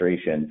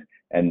 registrations,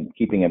 and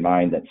keeping in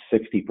mind that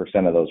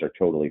 60% of those are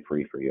totally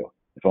free for you.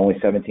 If only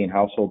 17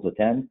 households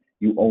attend,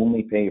 you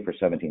only pay for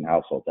 17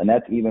 households. And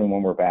that's even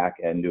when we're back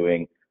and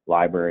doing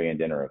library and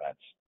dinner events.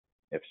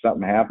 If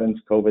something happens,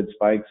 COVID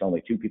spikes,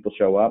 only 2 people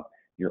show up,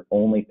 you're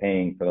only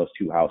paying for those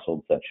 2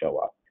 households that show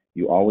up.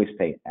 You always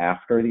pay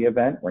after the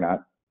event. We're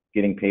not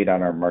getting paid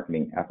on our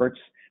marketing efforts.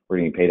 We're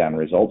getting paid on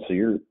results. So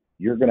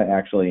you're going to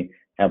actually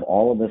have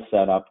all of this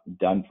set up,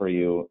 done for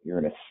you.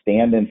 You're going to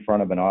stand in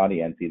front of an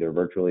audience, either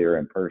virtually or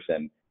in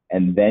person,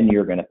 and then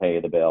you're going to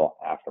pay the bill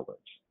afterwards.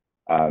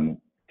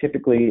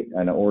 Typically,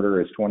 an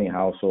order is 20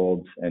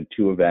 households and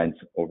 2 events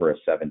over a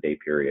 7-day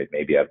period,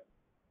 maybe a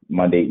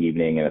Monday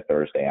evening and a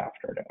Thursday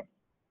afternoon.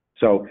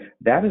 So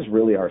that is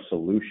really our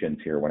solutions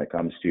here when it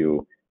comes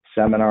to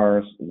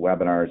seminars,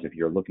 webinars. If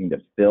you're looking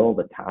to fill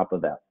the top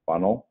of that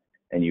funnel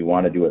and you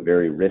want to do it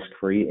very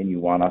risk-free and you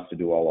want us to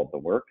do all of the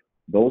work,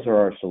 those are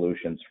our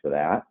solutions for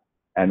that.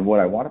 And what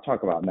I want to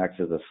talk about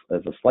next is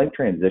a slight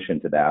transition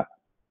to that,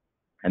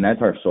 and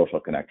that's our Social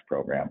Connect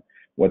program.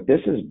 What this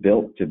is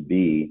built to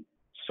be,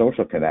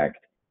 Social Connect,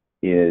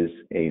 is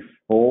a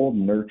full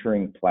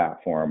nurturing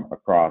platform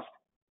across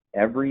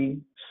every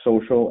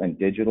social and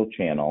digital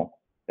channel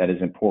that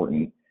is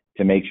important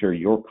to make sure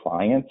your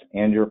clients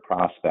and your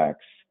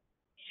prospects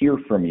hear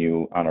from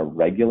you on a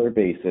regular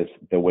basis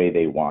the way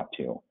they want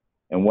to.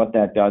 And what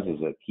that does is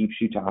it keeps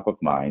you top of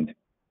mind.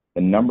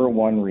 The number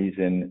one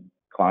reason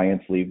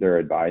clients leave their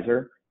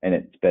advisor, and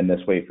it's been this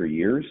way for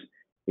years,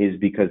 is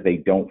because they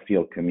don't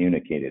feel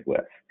communicated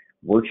with.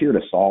 We're here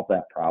to solve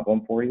that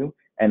problem for you,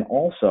 and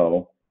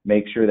also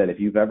make sure that if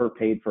you've ever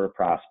paid for a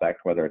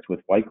prospect, whether it's with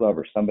White Glove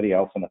or somebody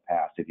else in the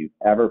past, if you've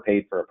ever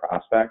paid for a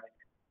prospect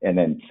and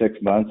then 6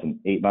 months and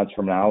 8 months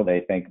from now,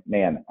 they think,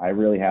 man, I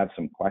really have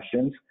some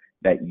questions,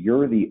 that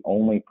you're the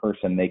only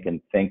person they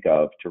can think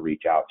of to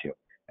reach out to.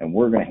 And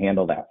we're going to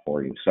handle that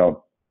for you.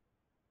 So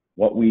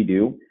what we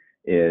do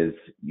is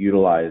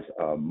utilize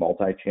a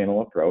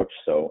multi-channel approach.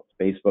 So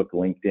Facebook,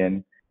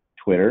 LinkedIn,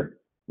 Twitter.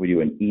 We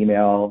do an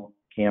email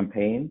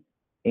campaign,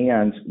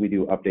 and we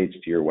do updates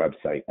to your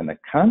website. And the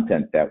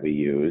content that we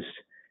use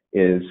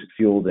is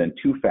fueled in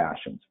 2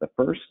 fashions. The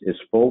first is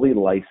fully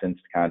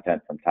licensed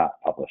content from top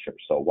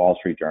publishers. So Wall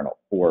Street Journal,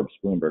 Forbes,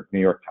 Bloomberg,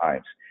 New York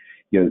Times,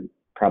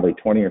 probably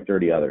 20 or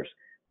 30 others.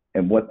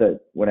 And what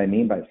I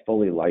mean by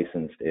fully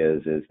licensed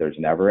is there's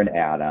never an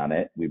ad on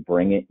it. We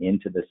bring it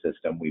into the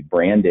system, we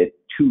brand it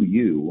to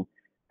you,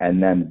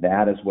 and then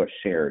that is what's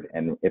shared.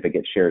 And if it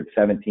gets shared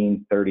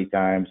 17, 30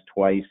 times,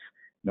 twice,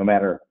 no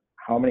matter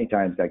how many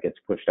times that gets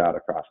pushed out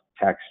across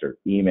text or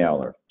email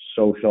or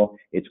social,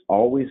 it's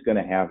always going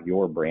to have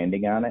your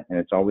branding on it, and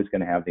it's always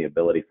going to have the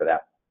ability for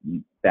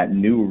that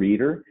new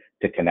reader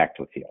to connect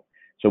with you.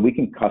 So we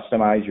can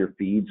customize your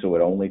feed so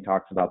it only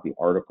talks about the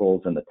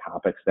articles and the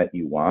topics that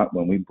you want.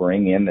 When we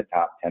bring in the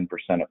top 10%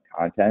 of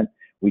content,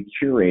 we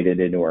curate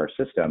it into our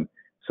system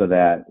so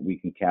that we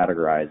can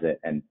categorize it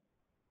and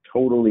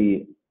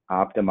totally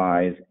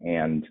optimize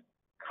and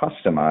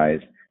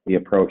customize the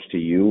approach to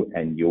you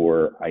and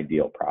your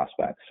ideal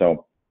prospects.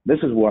 So this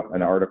is what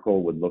an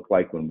article would look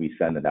like when we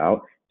send it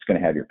out. It's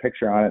going to have your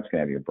picture on it. It's going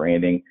to have your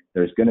branding.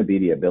 There's going to be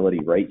the ability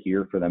right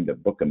here for them to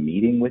book a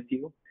meeting with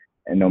you.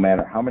 And no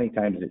matter how many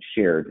times it's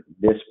shared,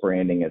 this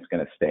branding is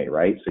going to stay,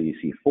 right? So you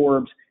see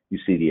Forbes, you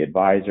see the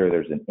advisor,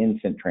 there's an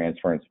instant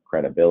transference of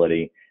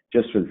credibility.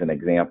 Just as an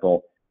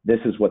example, this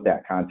is what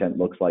that content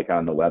looks like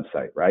on the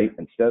website, right?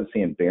 Instead of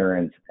seeing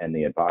Barron's and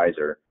the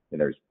advisor,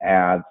 there's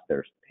ads,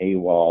 there's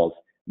paywalls.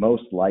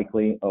 Most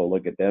likely, oh,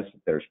 look at this,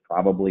 there's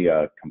probably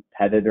a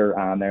competitor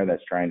on there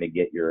that's trying to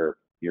get your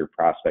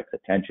prospect's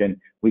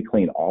attention. We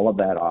clean all of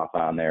that off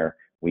on there.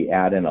 We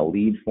add in a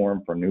lead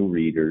form for new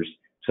readers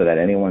so that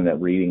anyone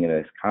that's reading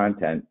this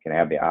content can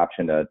have the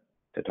option to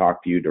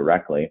talk to you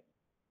directly.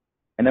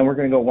 And then we're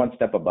going to go one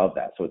step above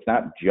that. So it's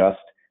not just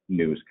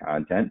news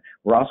content.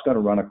 We're also going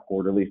to run a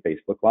quarterly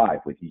Facebook Live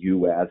with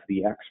you as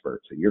the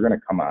expert. So you're going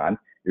to come on,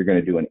 you're going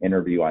to do an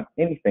interview on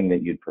anything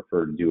that you'd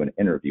prefer to do an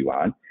interview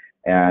on.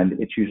 And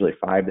it's usually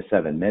 5 to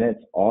 7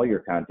 minutes. All your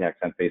contacts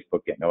on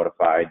Facebook get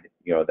notified,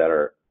 that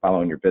are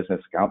following your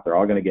business account. They're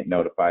all going to get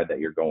notified that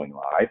you're going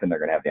live, and they're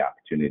going to have the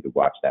opportunity to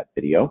watch that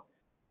video.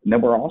 And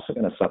then we're also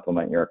going to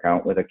supplement your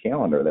account with a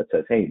calendar that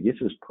says, hey, this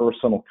is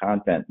personal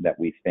content that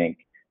we think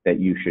that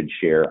you should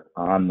share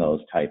on those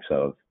types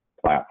of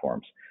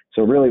platforms.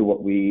 So really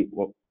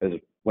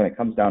when it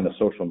comes down to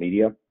social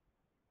media,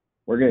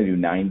 we're going to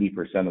do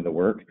 90% of the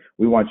work.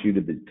 We want you to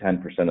do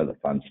 10% of the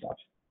fun stuff.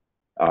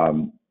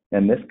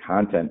 And this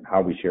content,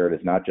 how we share it,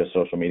 is not just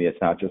social media.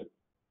 It's not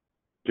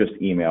just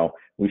email.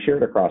 We share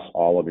it across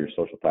all of your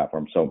social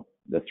platforms. So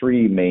the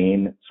 3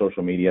 main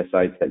social media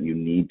sites that you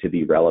need to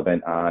be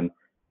relevant on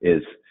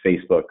is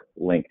Facebook,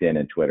 LinkedIn,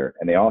 and Twitter.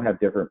 And they all have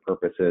different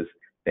purposes.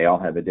 They all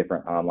have a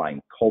different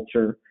online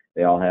culture.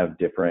 They all have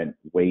different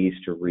ways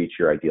to reach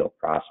your ideal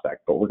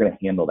prospect, but we're going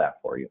to handle that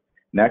for you.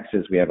 Next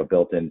is we have a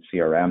built-in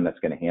CRM that's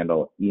going to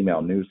handle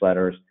email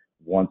newsletters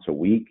once a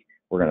week.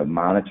 We're going to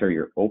monitor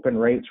your open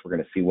rates. We're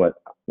going to see what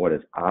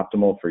is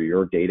optimal for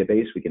your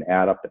database. We can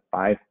add up to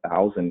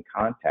 5,000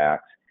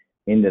 contacts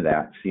into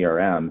that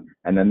CRM,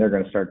 and then they're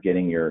going to start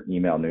getting your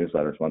email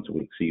newsletters once a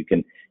week. So you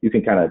can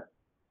kind of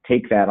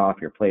take that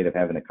off your plate of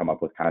having to come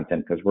up with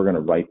content, because we're going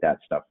to write that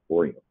stuff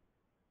for you.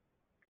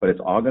 But it's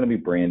all going to be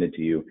branded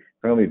to you.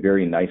 It's going to be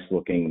very nice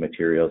looking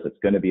materials. It's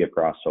going to be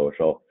across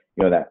social.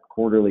 That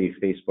quarterly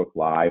Facebook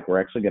Live, we're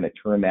actually going to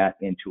turn that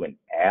into an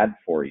ad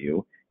for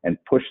you and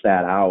push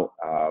that out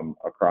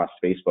across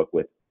Facebook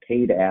with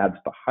paid ads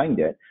behind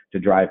it to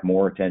drive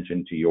more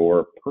attention to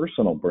your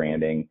personal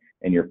branding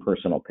and your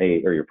personal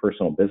page or your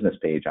personal business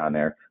page on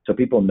there, so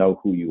people know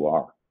who you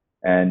are.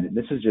 And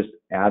this is just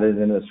added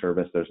into the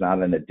service. There's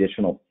not an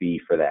additional fee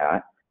for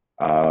that.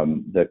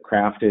 The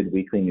crafted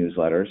weekly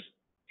newsletters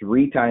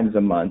 3 times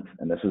a month,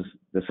 and this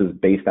is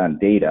based on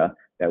data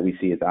that we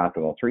see as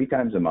optimal. 3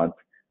 times a month,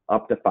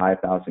 up to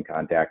 5,000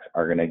 contacts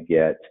are going to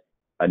get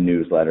a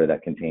newsletter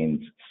that contains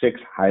 6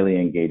 highly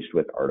engaged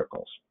with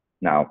articles.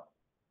 Now,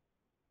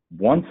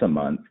 once a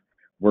month,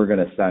 we're going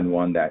to send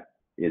one that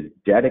is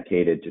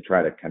dedicated to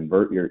try to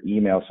convert your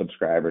email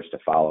subscribers to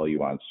follow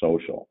you on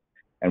social.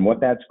 And what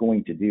that's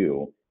going to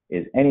do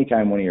is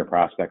anytime one of your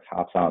prospects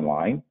hops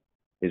online,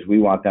 is we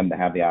want them to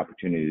have the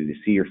opportunity to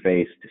see your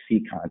face, to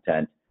see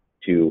content,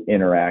 to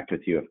interact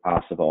with you if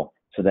possible,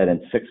 so that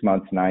in 6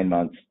 months, 9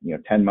 months,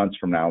 10 months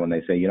from now, when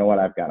they say, you know what,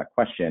 I've got a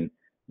question,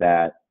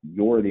 that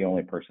you're the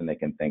only person they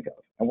can think of.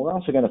 And we're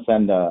also going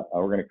to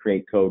we're going to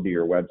create code to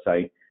your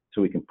website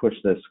so we can push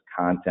this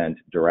content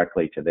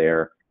directly to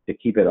there to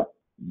keep it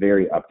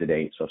very up to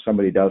date. So if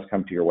somebody does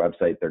come to your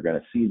website, they're going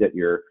to see that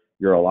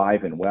you're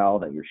alive and well,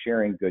 that you're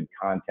sharing good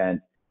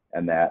content,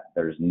 and that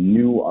there's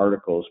new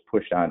articles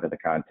pushed onto the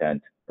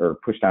content or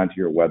pushed onto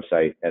your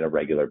website at a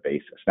regular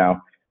basis.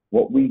 Now,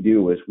 what we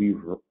do is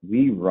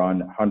we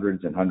run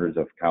hundreds and hundreds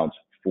of accounts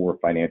for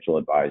financial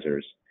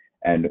advisors,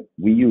 and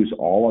we use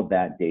all of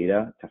that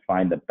data to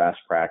find the best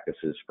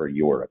practices for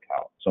your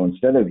account. So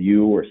instead of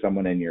you or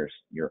someone in your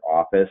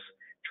office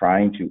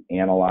trying to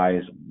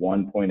analyze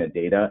one point of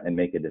data and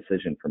make a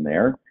decision from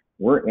there,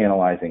 we're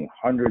analyzing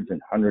hundreds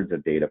and hundreds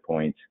of data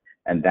points,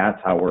 and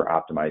that's how we're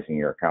optimizing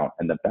your account.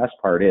 And the best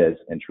part is,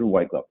 in true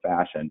white glove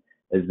fashion,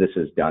 is this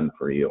is done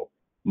for you.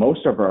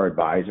 Most of our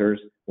advisors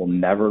will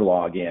never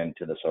log in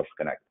to the Social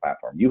Connect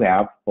platform. You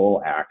have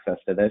full access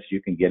to this.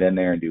 You can get in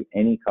there and do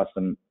any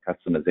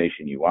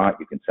customization you want.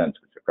 You can send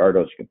specific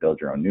articles. You can build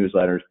your own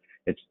newsletters.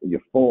 It's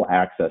your full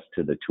access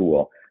to the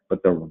tool.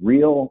 But the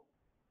real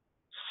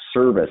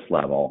service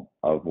level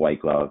of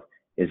White Glove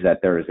is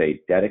that there is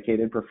a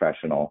dedicated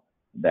professional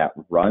that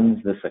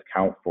runs this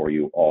account for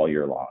you all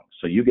year long.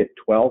 So you get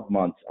 12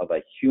 months of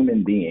a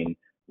human being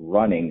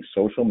running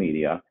social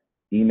media,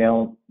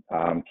 email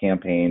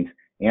campaigns,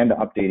 and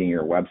updating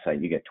your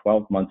website. You get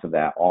 12 months of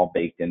that all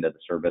baked into the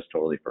service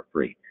totally for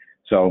free.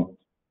 So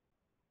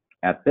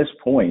at this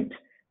point,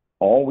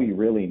 all we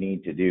really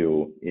need to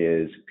do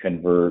is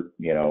convert,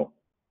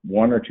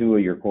 one or two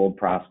of your cold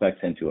prospects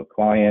into a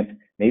client.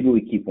 Maybe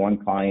we keep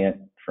one client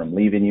from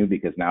leaving you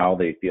because now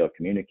they feel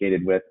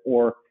communicated with,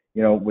 or,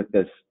 with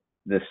this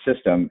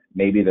system,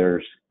 maybe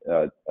there's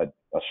a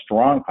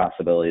strong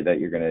possibility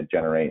that you're going to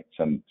generate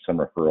some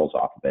referrals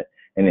off of it.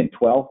 And in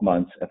 12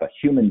 months, if a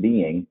human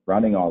being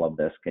running all of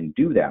this can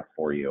do that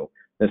for you,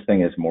 this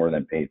thing is more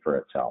than paid for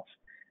itself.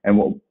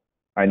 And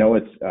I know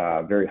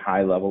it's very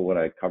high level what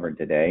I covered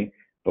today,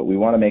 but we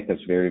want to make this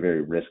very,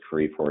 very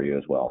risk-free for you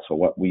as well. So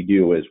what we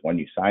do is when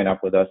you sign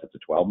up with us, it's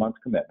a 12-month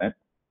commitment.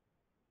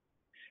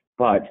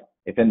 But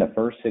if in the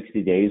first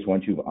 60 days,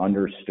 once you've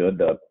understood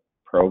the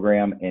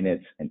program in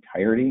its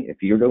entirety, if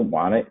you don't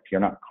want it, if you're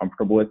not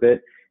comfortable with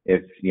it,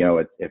 if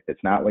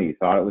it's not what you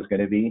thought it was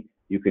going to be,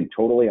 you can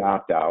totally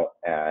opt out,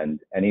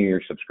 and any of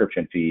your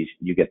subscription fees,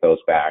 you get those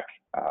back,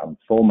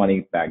 full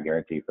money back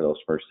guarantee for those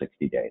first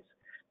 60 days.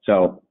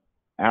 So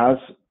as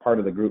part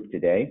of the group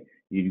today,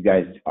 you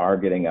guys are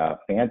getting a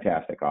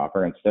fantastic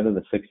offer. Instead of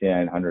the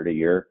 $6,900 a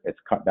year, it's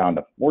cut down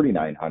to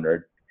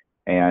 $4,900.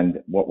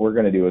 And what we're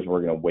going to do is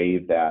we're going to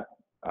waive that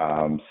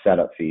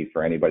setup fee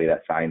for anybody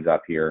that signs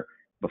up here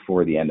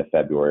before the end of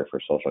February for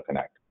Social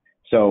Connect.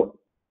 So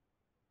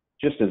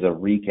just as a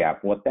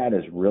recap, what that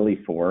is really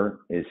for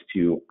is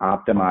to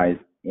optimize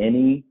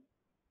any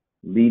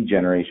lead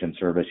generation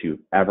service you've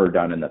ever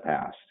done in the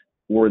past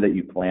or that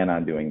you plan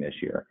on doing this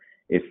year.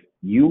 If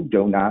you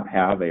do not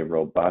have a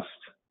robust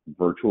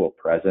virtual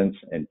presence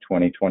in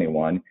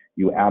 2021,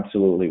 you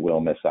absolutely will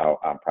miss out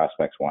on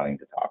prospects wanting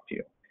to talk to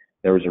you.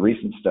 There was a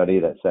recent study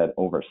that said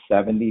over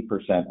 70%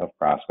 of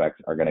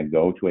prospects are going to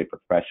go to a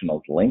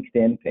professional's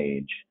LinkedIn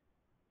page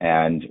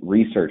and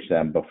research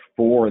them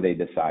before they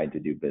decide to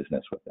do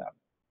business with them.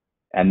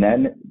 And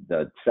then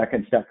the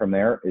second step from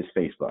there is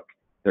Facebook.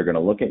 They're going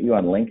to look at you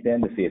on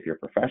LinkedIn to see if you're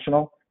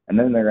professional, and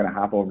then they're going to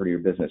hop over to your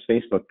business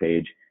Facebook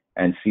page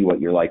and see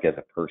what you're like as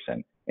a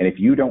person. And if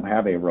you don't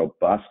have a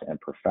robust and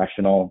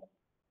professional,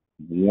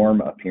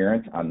 warm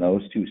appearance on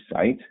those two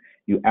sites,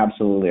 you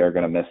absolutely are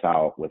going to miss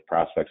out with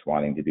prospects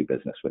wanting to do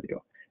business with you.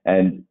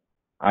 And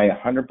I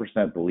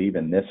 100% believe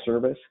in this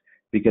service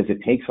because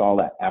it takes all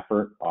that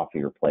effort off of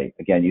your plate.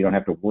 Again, you don't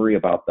have to worry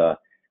about the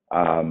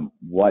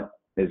what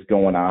is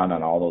going on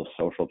all those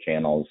social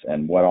channels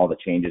and what all the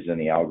changes in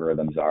the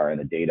algorithms are and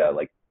the data.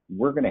 Like,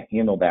 we're going to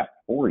handle that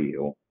for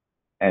you,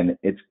 and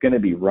it's going to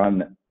be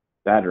run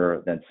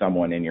better than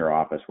someone in your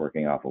office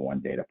working off of one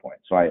data point.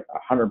 So I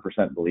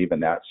 100% believe in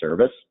that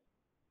service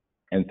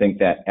and think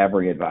that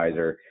every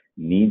advisor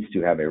needs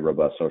to have a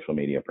robust social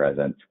media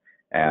presence.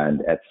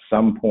 And at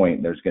some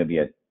point, there's going to be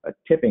a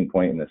tipping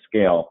point in the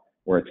scale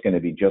where it's going to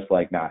be just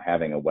like not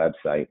having a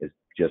website is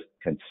just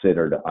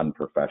considered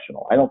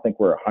unprofessional. I don't think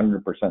we're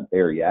 100%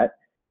 there yet,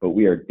 but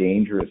we are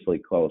dangerously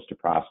close to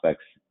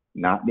prospects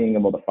not being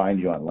able to find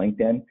you on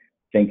LinkedIn,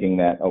 thinking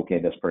that, okay,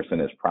 this person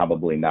is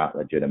probably not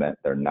legitimate.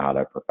 They're not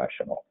a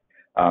professional.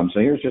 So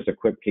here's just a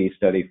quick case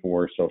study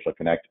for Social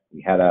Connect.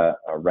 We had a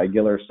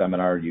regular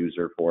seminar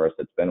user for us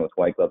that's been with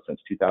White Glove since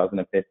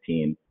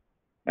 2015.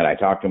 And I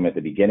talked to him at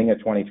the beginning of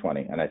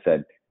 2020. And I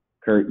said,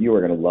 Kurt, you are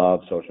going to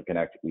love Social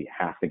Connect. We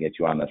have to get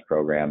you on this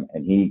program.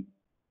 And he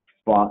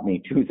fought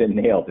me tooth and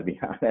nail, to be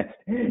honest.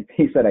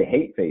 He said, I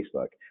hate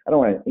Facebook. I don't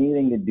want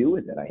anything to do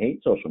with it. I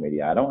hate social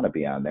media. I don't want to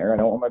be on there. I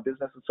don't want my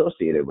business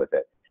associated with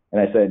it.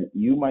 And I said,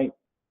 you might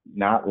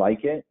not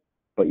like it,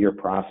 but your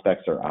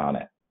prospects are on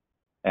it.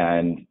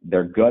 And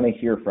they're going to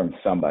hear from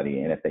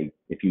somebody. And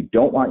if you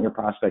don't want your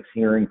prospects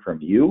hearing from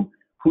you,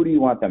 who do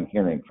you want them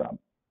hearing from?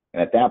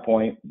 And at that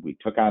point, we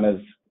took on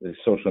his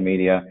social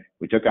media.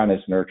 We took on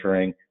his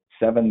nurturing.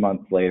 7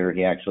 months later,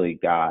 he actually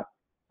got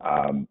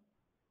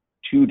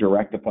 2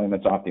 direct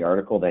appointments off the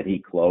article that he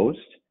closed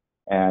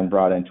and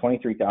brought in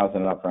 $23,000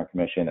 in upfront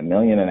commission, $1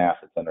 million in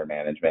assets under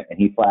management. And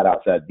he flat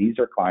out said, these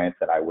are clients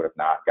that I would have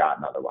not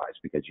gotten otherwise,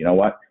 because you know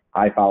what?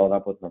 I followed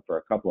up with them for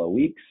a couple of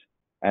weeks,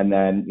 and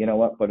then, you know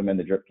what, put them in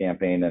the drip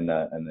campaign, and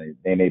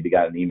they maybe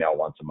got an email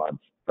once a month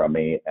from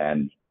me,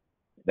 and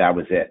that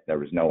was it. There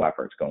was no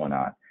efforts going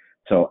on.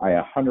 So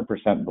I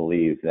 100%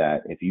 believe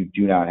that if you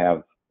do not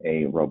have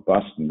a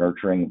robust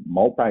nurturing,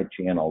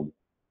 multi-channeled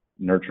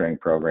nurturing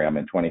program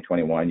in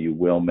 2021, you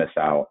will miss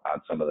out on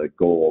some of the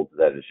gold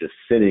that is just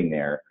sitting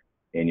there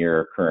in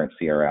your current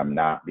CRM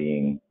not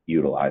being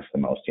utilized the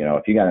most. You know,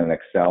 if you got an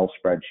Excel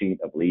spreadsheet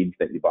of leads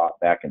that you bought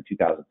back in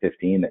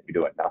 2015 that you're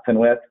doing nothing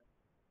with,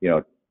 you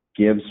know,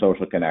 give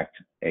Social Connect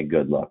a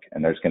good look.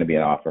 And there's going to be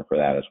an offer for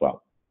that as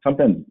well.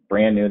 Something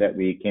brand new that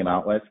we came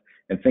out with.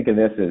 And think of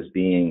this as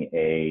being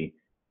a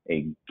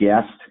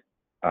guest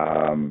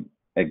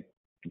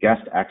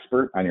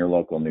expert on your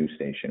local news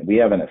station. We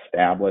have an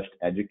established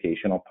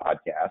educational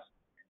podcast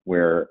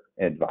where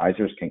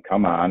advisors can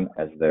come on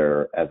as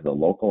the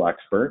local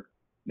expert.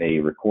 They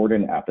record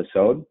an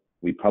episode.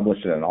 We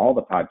publish it on all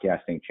the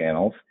podcasting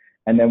channels,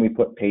 and then we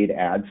put paid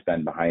ad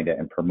spend behind it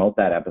and promote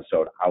that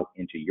episode out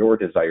into your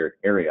desired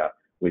area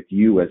with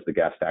you as the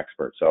guest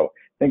expert. So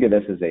think of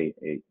this as a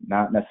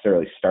not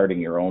necessarily starting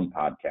your own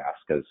podcast,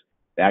 because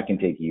that can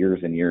take years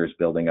and years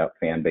building up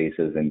fan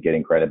bases and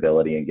getting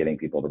credibility and getting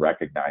people to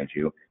recognize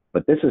you.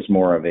 But this is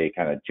more of a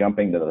kind of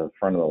jumping to the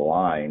front of the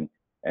line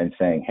and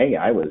saying, hey,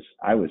 I was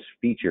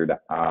featured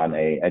on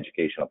a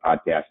educational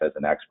podcast as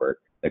an expert.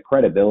 The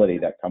credibility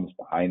that comes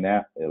behind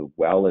that, as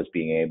well as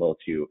being able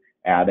to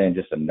add in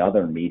just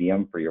another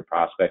medium for your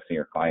prospects and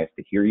your clients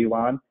to hear you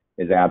on,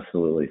 is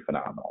absolutely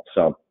phenomenal.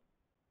 So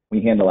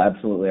we handle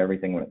absolutely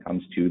everything when it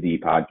comes to the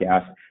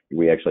podcast.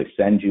 We actually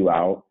send you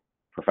out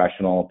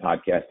professional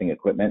podcasting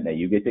equipment that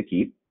you get to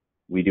keep.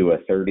 We do a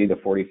 30 to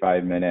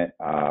 45 minute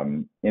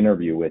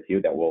interview with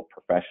you that will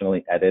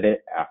professionally edit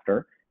it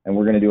after. And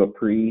we're going to do a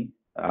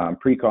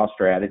pre-call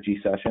strategy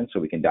session so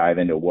we can dive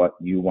into what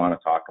you want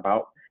to talk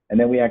about. And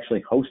then we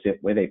actually host it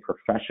with a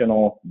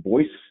professional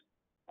voiceover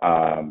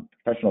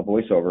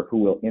who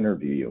will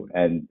interview you.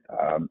 And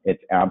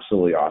it's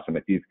absolutely awesome.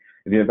 If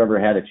you've ever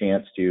had a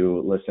chance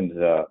to listen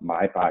to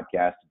my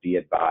podcast, Be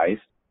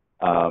Advised,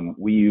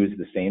 we use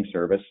the same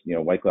service.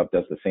 White Glove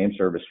does the same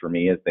service for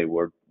me as they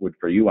would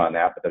for you on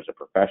that, but there's a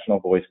professional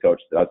voice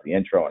coach that does the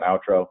intro and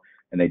outro,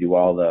 and they do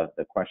all the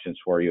questions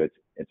for you.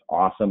 It's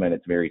awesome, and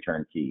it's very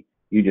turnkey.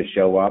 You just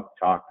show up,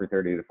 talk for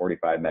 30 to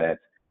 45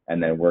 minutes,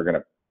 and then we're going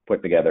to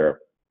put together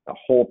a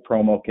whole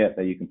promo kit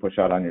that you can push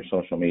out on your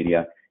social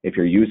media. If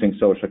you're using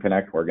Social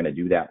Connect, we're going to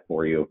do that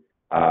for you.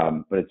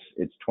 But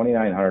it's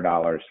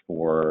 $2,900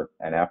 for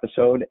an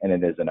episode, and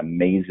it is an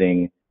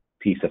amazing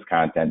piece of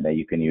content that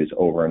you can use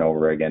over and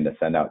over again to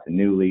send out to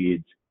new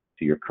leads,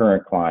 to your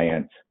current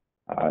clients.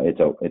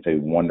 It's a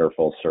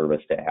wonderful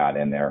service to add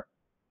in there.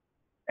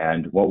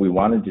 And what we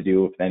wanted to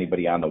do with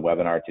anybody on the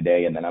webinar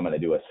today, and then I'm going to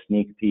do a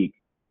sneak peek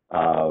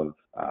of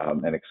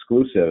an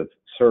exclusive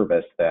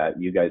service that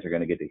you guys are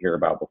going to get to hear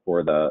about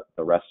before the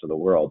rest of the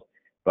world.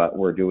 But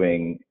we're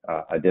doing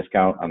a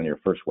discount on your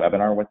first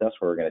webinar with us,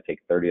 where we're going to take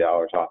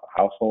 $30 off a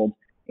household,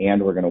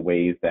 and we're going to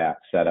waive that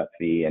setup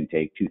fee and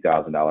take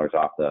 $2,000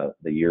 off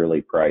the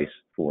yearly price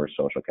for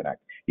Social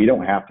Connect. You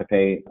don't have to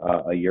pay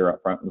a year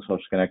up front with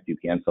Social Connect. You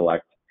can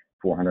select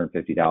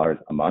 $450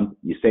 a month.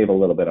 You save a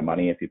little bit of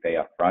money if you pay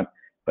up front,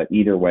 but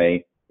either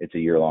way, it's a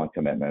year-long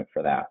commitment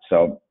for that.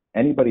 So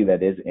anybody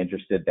that is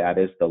interested, that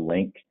is the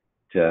link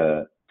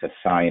to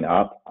sign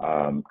up.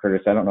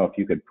 Curtis, I don't know if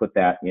you could put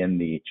that in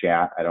the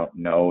chat. I don't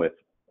know if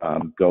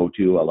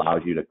GoTo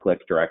allows you to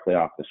click directly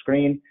off the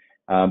screen,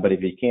 but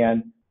if you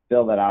can,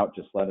 fill that out.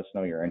 Just let us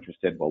know you're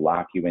interested. We'll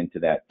lock you into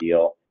that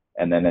deal.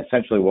 And then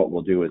essentially what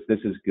we'll do is,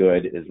 this is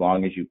good as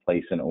long as you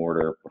place an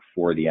order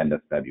before the end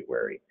of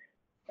February.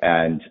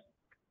 And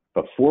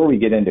before we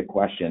get into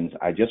questions,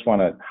 I just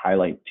want to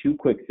highlight two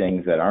quick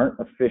things that aren't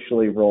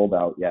officially rolled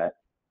out yet,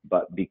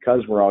 but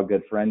because we're all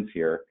good friends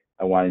here,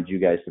 I wanted you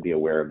guys to be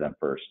aware of them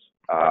first.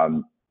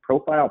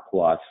 Profile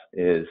Plus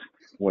is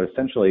what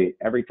essentially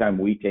every time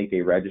we take a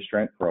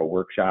registrant for a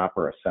workshop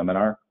or a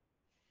seminar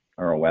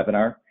or a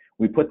webinar,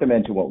 we put them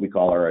into what we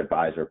call our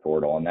advisor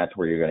portal, and that's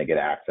where you're going to get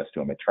access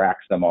to them. It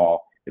tracks them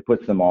all. It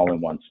puts them all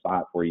in one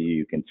spot for you.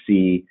 You can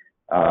see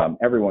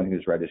everyone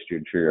who's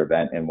registered to your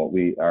event and what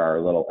our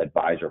little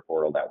advisor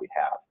portal that we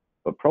have.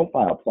 But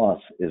Profile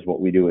Plus is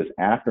what we do is,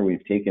 after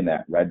we've taken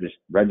that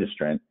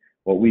registrant,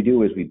 what we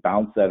do is we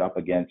bounce that up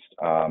against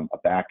a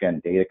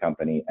back-end data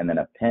company and then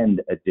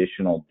append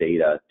additional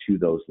data to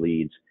those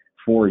leads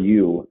for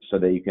you, so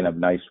that you can have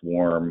nice,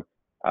 warm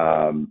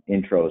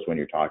intros when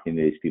you're talking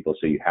to these people,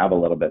 so you have a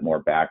little bit more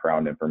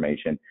background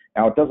information.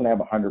 Now, it doesn't have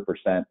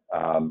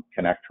 100%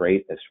 connect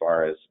rate as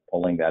far as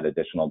pulling that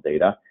additional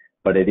data,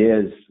 but it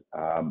is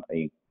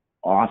a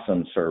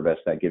awesome service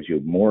that gives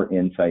you more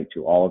insight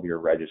to all of your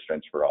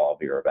registrants for all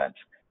of your events.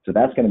 So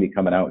that's going to be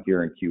coming out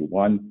here in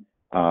Q1.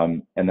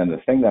 And then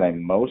the thing that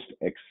I'm most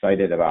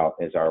excited about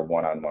is our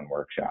one-on-one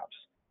workshops.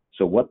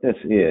 So what this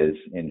is,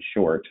 in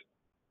short,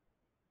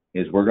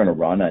 is we're going to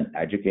run an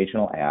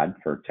educational ad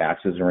for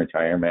taxes and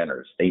retirement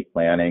or estate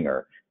planning,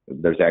 or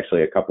there's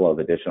actually a couple of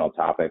additional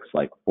topics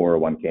like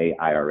 401k,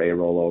 IRA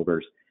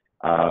rollovers.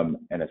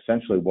 And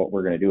essentially what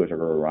we're going to do is we're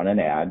going to run an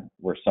ad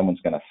where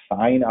someone's going to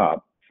sign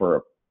up for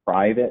a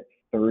private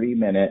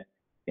 30-minute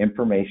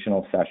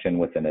informational session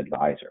with an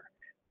advisor.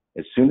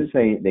 As soon as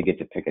they get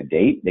to pick a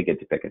date, they get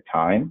to pick a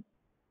time.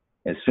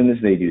 As soon as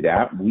they do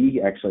that, we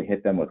actually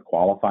hit them with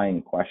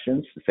qualifying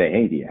questions to say,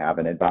 hey, do you have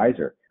an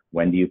advisor?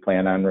 When do you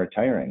plan on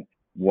retiring?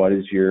 What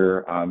is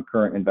your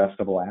current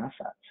investable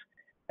assets?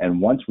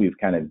 And once we've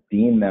kind of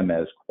deemed them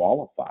as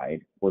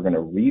qualified, we're going to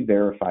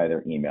re-verify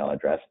their email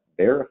address,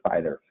 verify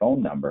their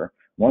phone number.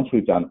 Once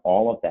we've done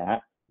all of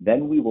that,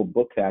 then we will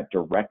book that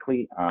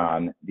directly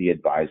on the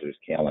advisor's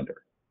calendar.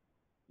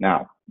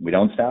 Now, we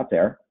don't stop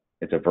there.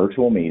 It's a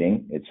virtual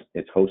meeting.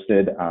 It's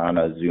hosted on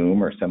a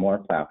Zoom or similar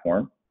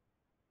platform.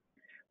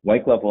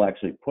 White Glove will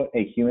actually put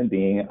a human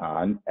being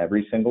on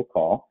every single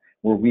call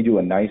where we do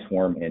a nice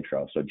warm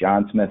intro. So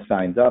John Smith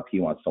signs up. He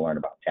wants to learn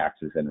about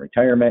taxes and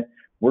retirement.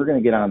 We're going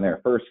to get on there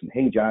first and,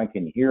 hey, John,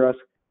 can you hear us?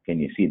 Can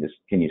you see this?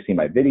 Can you see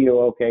my video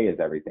okay? Is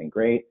everything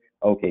great?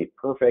 Okay,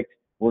 perfect.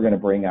 We're going to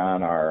bring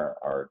on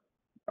our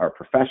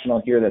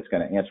professional here that's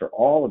going to answer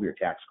all of your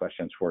tax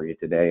questions for you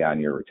today on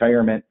your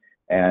retirement.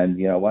 And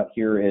you know what?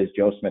 Here is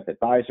Joe Smith,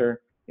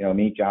 advisor.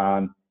 Meet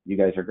John. You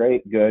guys are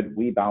great. Good.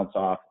 We bounce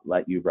off,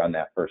 let you run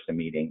that first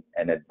meeting.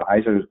 And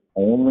advisors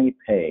only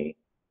pay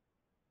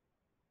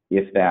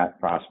if that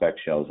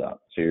prospect shows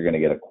up. So you're going to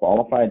get a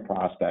qualified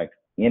prospect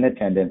in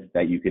attendance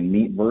that you can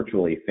meet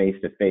virtually face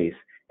to face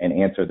and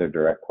answer their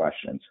direct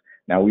questions.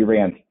 Now, we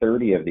ran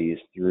 30 of these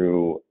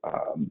through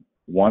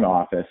one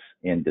office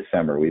in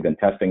December. We've been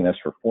testing this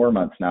for 4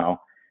 months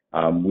now.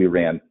 We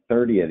ran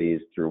 30 of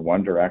these through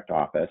one direct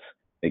office.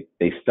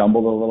 They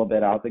stumbled a little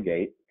bit out the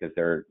gate because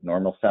they're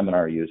normal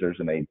seminar users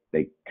and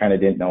they kind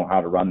of didn't know how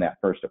to run that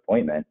first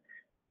appointment.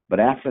 But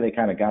after they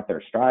kind of got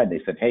their stride,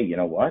 they said, hey, you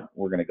know what?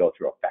 We're going to go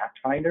through a fact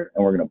finder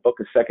and we're going to book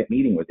a second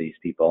meeting with these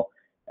people.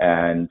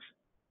 And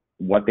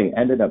what they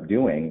ended up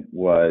doing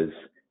was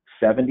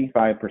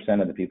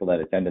 75% of the people that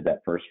attended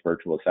that first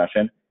virtual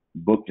session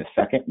booked a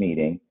second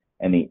meeting.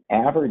 And the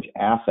average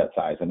asset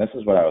size, and this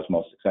is what I was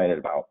most excited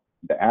about,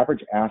 the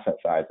average asset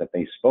size that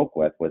they spoke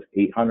with was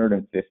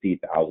 $850,000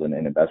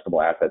 in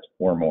investable assets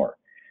or more.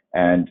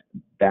 And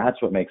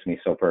that's what makes me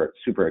super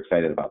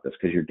excited about this,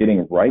 because you're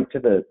getting right to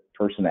the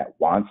person that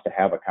wants to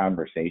have a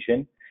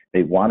conversation.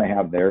 They want to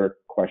have their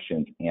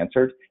questions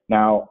answered.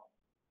 Now,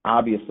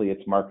 obviously,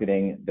 it's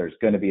marketing. There's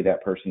going to be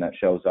that person that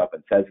shows up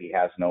and says he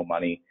has no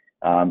money,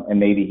 and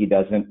maybe he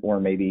doesn't, or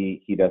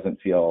maybe he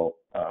doesn't feel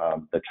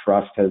the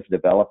trust has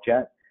developed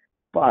yet.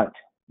 But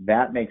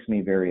that makes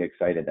me very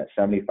excited that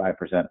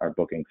 75% are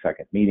booking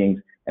second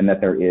meetings and that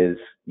there is,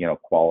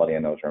 quality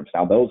in those rooms.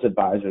 Now, those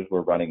advisors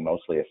were running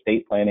mostly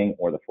estate planning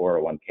or the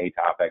 401k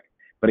topic.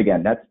 But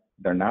again,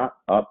 they're not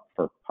up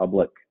for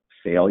public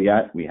sale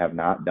yet. We have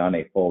not done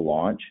a full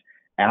launch.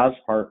 As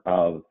part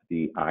of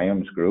the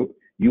IAMS group,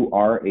 you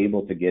are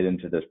able to get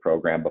into this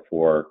program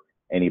before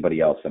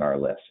anybody else in our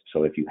list.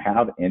 So if you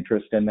have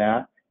interest in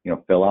that,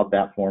 fill out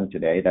that form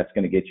today. That's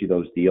going to get you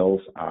those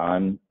deals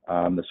on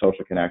the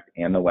Social Connect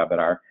and the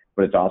webinar.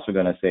 But it's also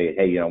going to say,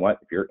 hey, you know what?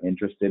 If you're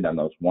interested in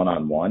those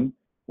one-on-one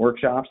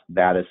workshops,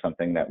 that is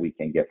something that we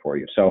can get for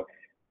you. So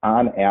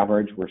on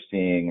average, we're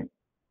seeing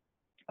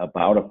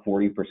about a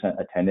 40%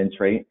 attendance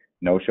rate.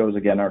 No shows,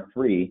 again, are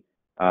free,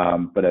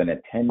 but an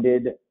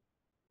attended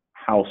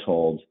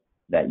household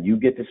that you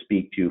get to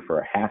speak to for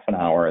a half an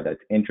hour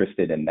that's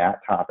interested in that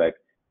topic,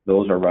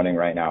 those are running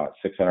right now at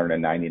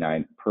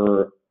 $699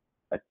 per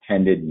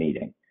attended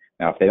meeting.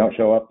 Now, if they don't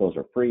show up, those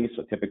are free.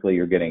 So typically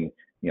you're getting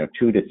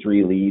 2 to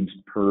 3 leads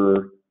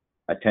per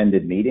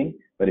attended meeting.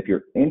 But if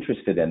you're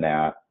interested in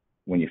that,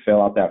 when you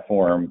fill out that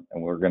form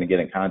and we're going to get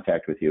in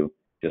contact with you,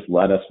 just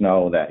let us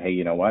know that, hey,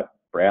 you know what?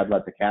 Brad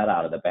let the cat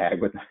out of the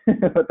bag with,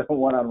 with the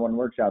one-on-one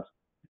workshops.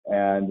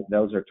 And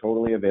those are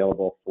totally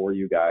available for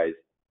you guys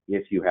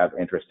if you have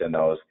interest in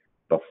those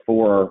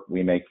before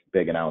we make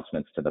big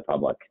announcements to the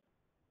public.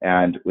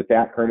 And with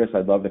that, Curtis,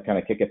 I'd love to kind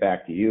of kick it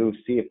back to you,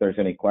 see if there's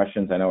any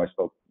questions. I know I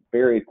spoke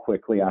very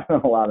quickly on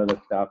a lot of this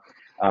stuff,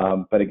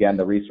 but again,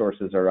 the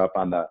resources are up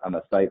on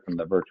the site from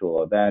the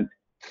virtual event.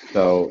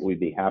 So we'd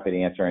be happy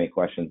to answer any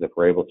questions if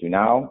we're able to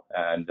now.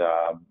 And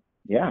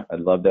yeah, I'd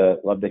love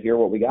to hear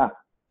what we got.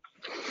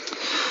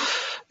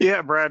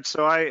 Yeah, Brad.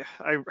 So I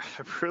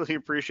really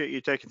appreciate you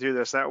taking through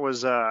this. That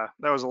was a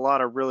lot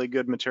of really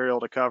good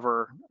material to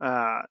cover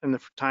in the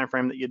time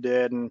frame that you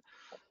did. And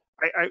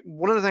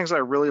one of the things I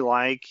really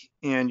like,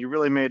 and you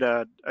really made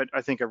I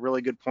think a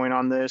really good point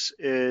on this,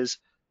 is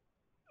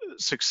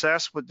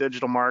success with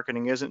digital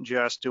marketing isn't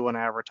just doing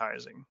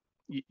advertising.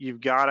 You've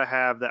got to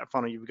have that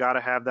funnel. You've got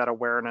to have that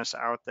awareness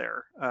out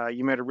there.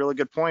 You made a really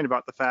good point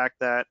about the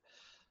fact that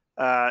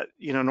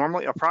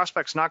normally a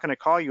prospect's not going to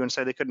call you and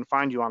say they couldn't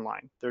find you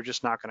online. They're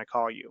just not going to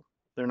call you.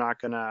 They're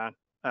going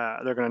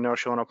to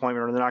no-show an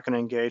appointment, or they're not going to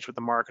engage with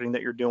the marketing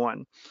that you're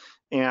doing.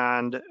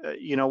 And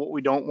what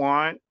we don't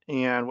want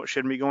and what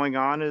shouldn't be going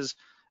on is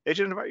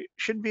agent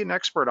shouldn't be an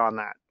expert on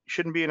that. You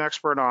shouldn't be an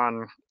expert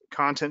on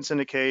content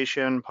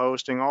syndication,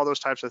 posting, all those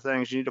types of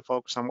things. You need to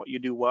focus on what you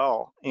do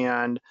well.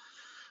 And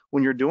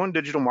when you're doing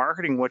digital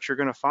marketing, what you're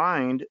going to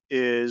find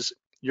is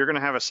you're going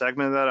to have a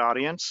segment of that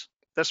audience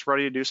that's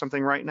ready to do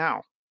something right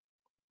now.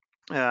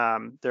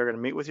 They're going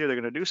to meet with you, they're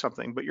going to do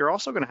something, but you're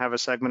also going to have a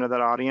segment of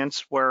that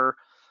audience where,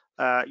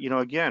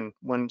 again,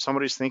 when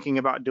somebody's thinking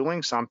about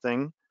doing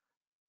something,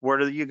 where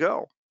do you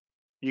go?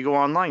 You go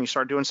online, you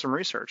start doing some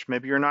research.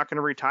 Maybe you're not going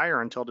to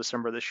retire until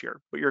December this year,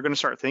 but you're going to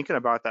start thinking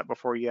about that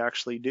before you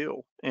actually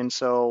do. And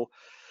so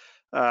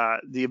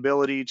The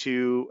ability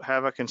to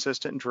have a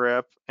consistent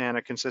drip and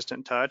a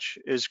consistent touch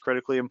is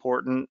critically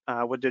important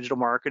with digital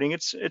marketing.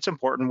 It's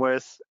important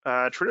with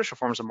traditional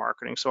forms of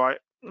marketing. So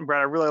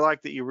Brad, I really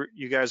like that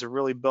you guys have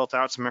really built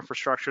out some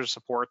infrastructure to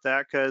support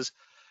that, because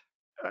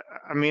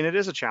I mean, it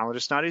is a challenge.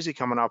 It's not easy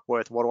coming up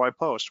with, what do I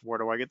post? Where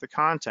do I get the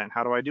content?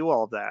 How do I do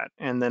all of that?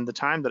 And then the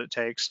time that it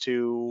takes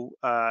to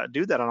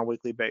do that on a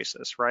weekly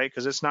basis, right?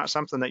 Because it's not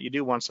something that you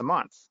do once a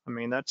month. I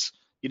mean,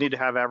 you need to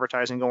have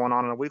advertising going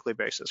on a weekly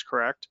basis,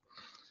 correct?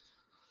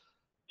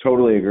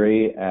 Totally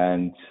agree.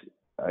 And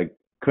I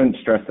couldn't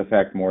stress the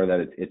fact more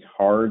that it's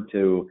hard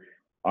to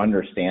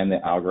understand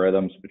the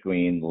algorithms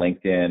between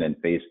LinkedIn and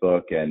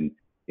Facebook. And,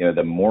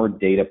 the more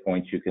data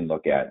points you can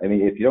look at. I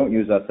mean, if you don't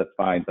use us, that's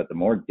fine. But the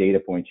more data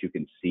points you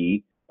can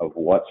see of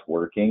what's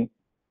working,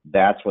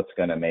 that's what's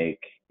going to make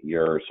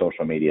your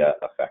social media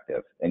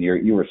effective. And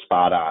you were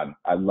spot on.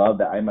 I love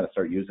that. I'm going to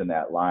start using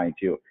that line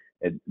too.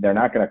 They're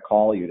not going to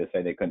call you to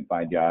say they couldn't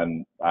find you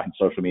on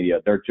social media.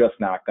 They're just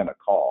not going to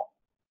call,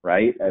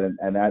 right? And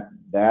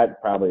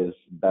that probably is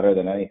better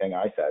than anything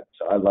I said.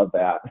 So I love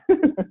that.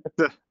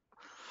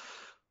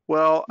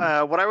 Well,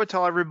 what I would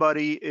tell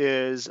everybody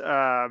is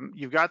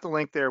you've got the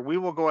link there. We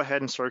will go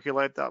ahead and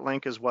circulate that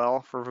link as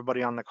well for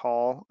everybody on the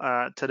call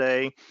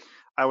today.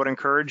 I would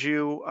encourage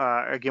you,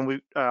 again,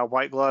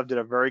 White Glove did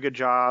a very good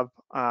job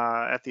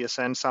at the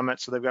Ascend Summit,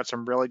 so they've got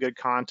some really good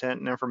content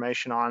and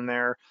information on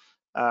there.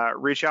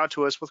 Reach out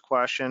to us with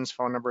questions.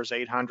 Phone number is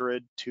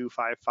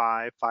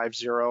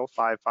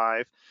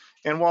 800-255-5055.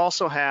 And we'll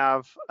also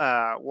have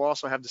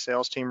the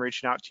sales team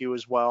reaching out to you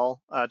as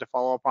well to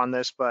follow up on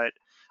this. But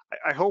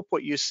I hope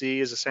what you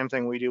see is the same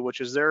thing we do, which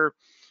is there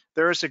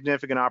is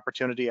significant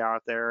opportunity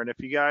out there. And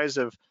if you guys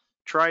have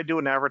tried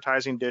doing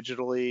advertising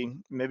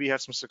digitally, maybe you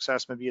had some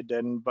success, maybe you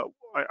didn't, but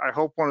I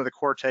hope one of the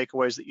core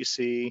takeaways that you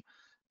see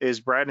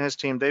is Brad and his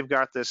team, they've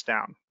got this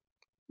down.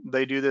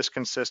 They do this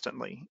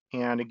consistently.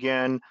 And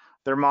again,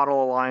 their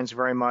model aligns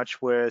very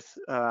much with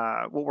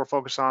what we're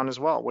focused on as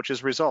well, which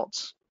is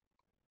results.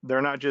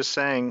 They're not just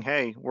saying,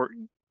 hey,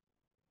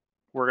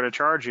 we're going to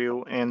charge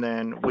you, and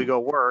then we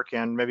go work,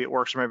 and maybe it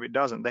works or maybe it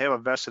doesn't. They have a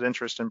vested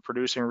interest in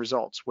producing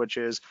results, which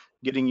is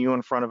getting you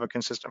in front of a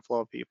consistent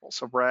flow of people.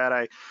 So Brad,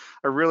 I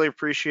really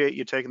appreciate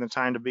you taking the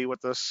time to be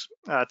with us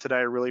today. I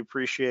really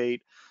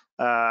appreciate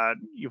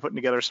you putting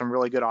together some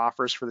really good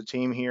offers for the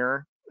team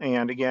here.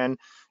 And again,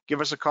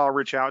 give us a call,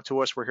 reach out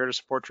to us. We're here to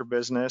support your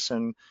business,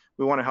 and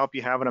we want to help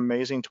you have an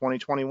amazing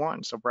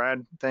 2021. So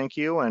Brad, thank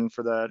you. And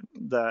for the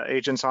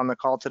agents on the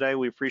call today,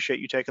 we appreciate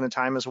you taking the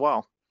time as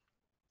well.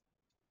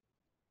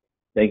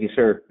 Thank you,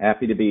 sir.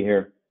 Happy to be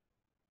here.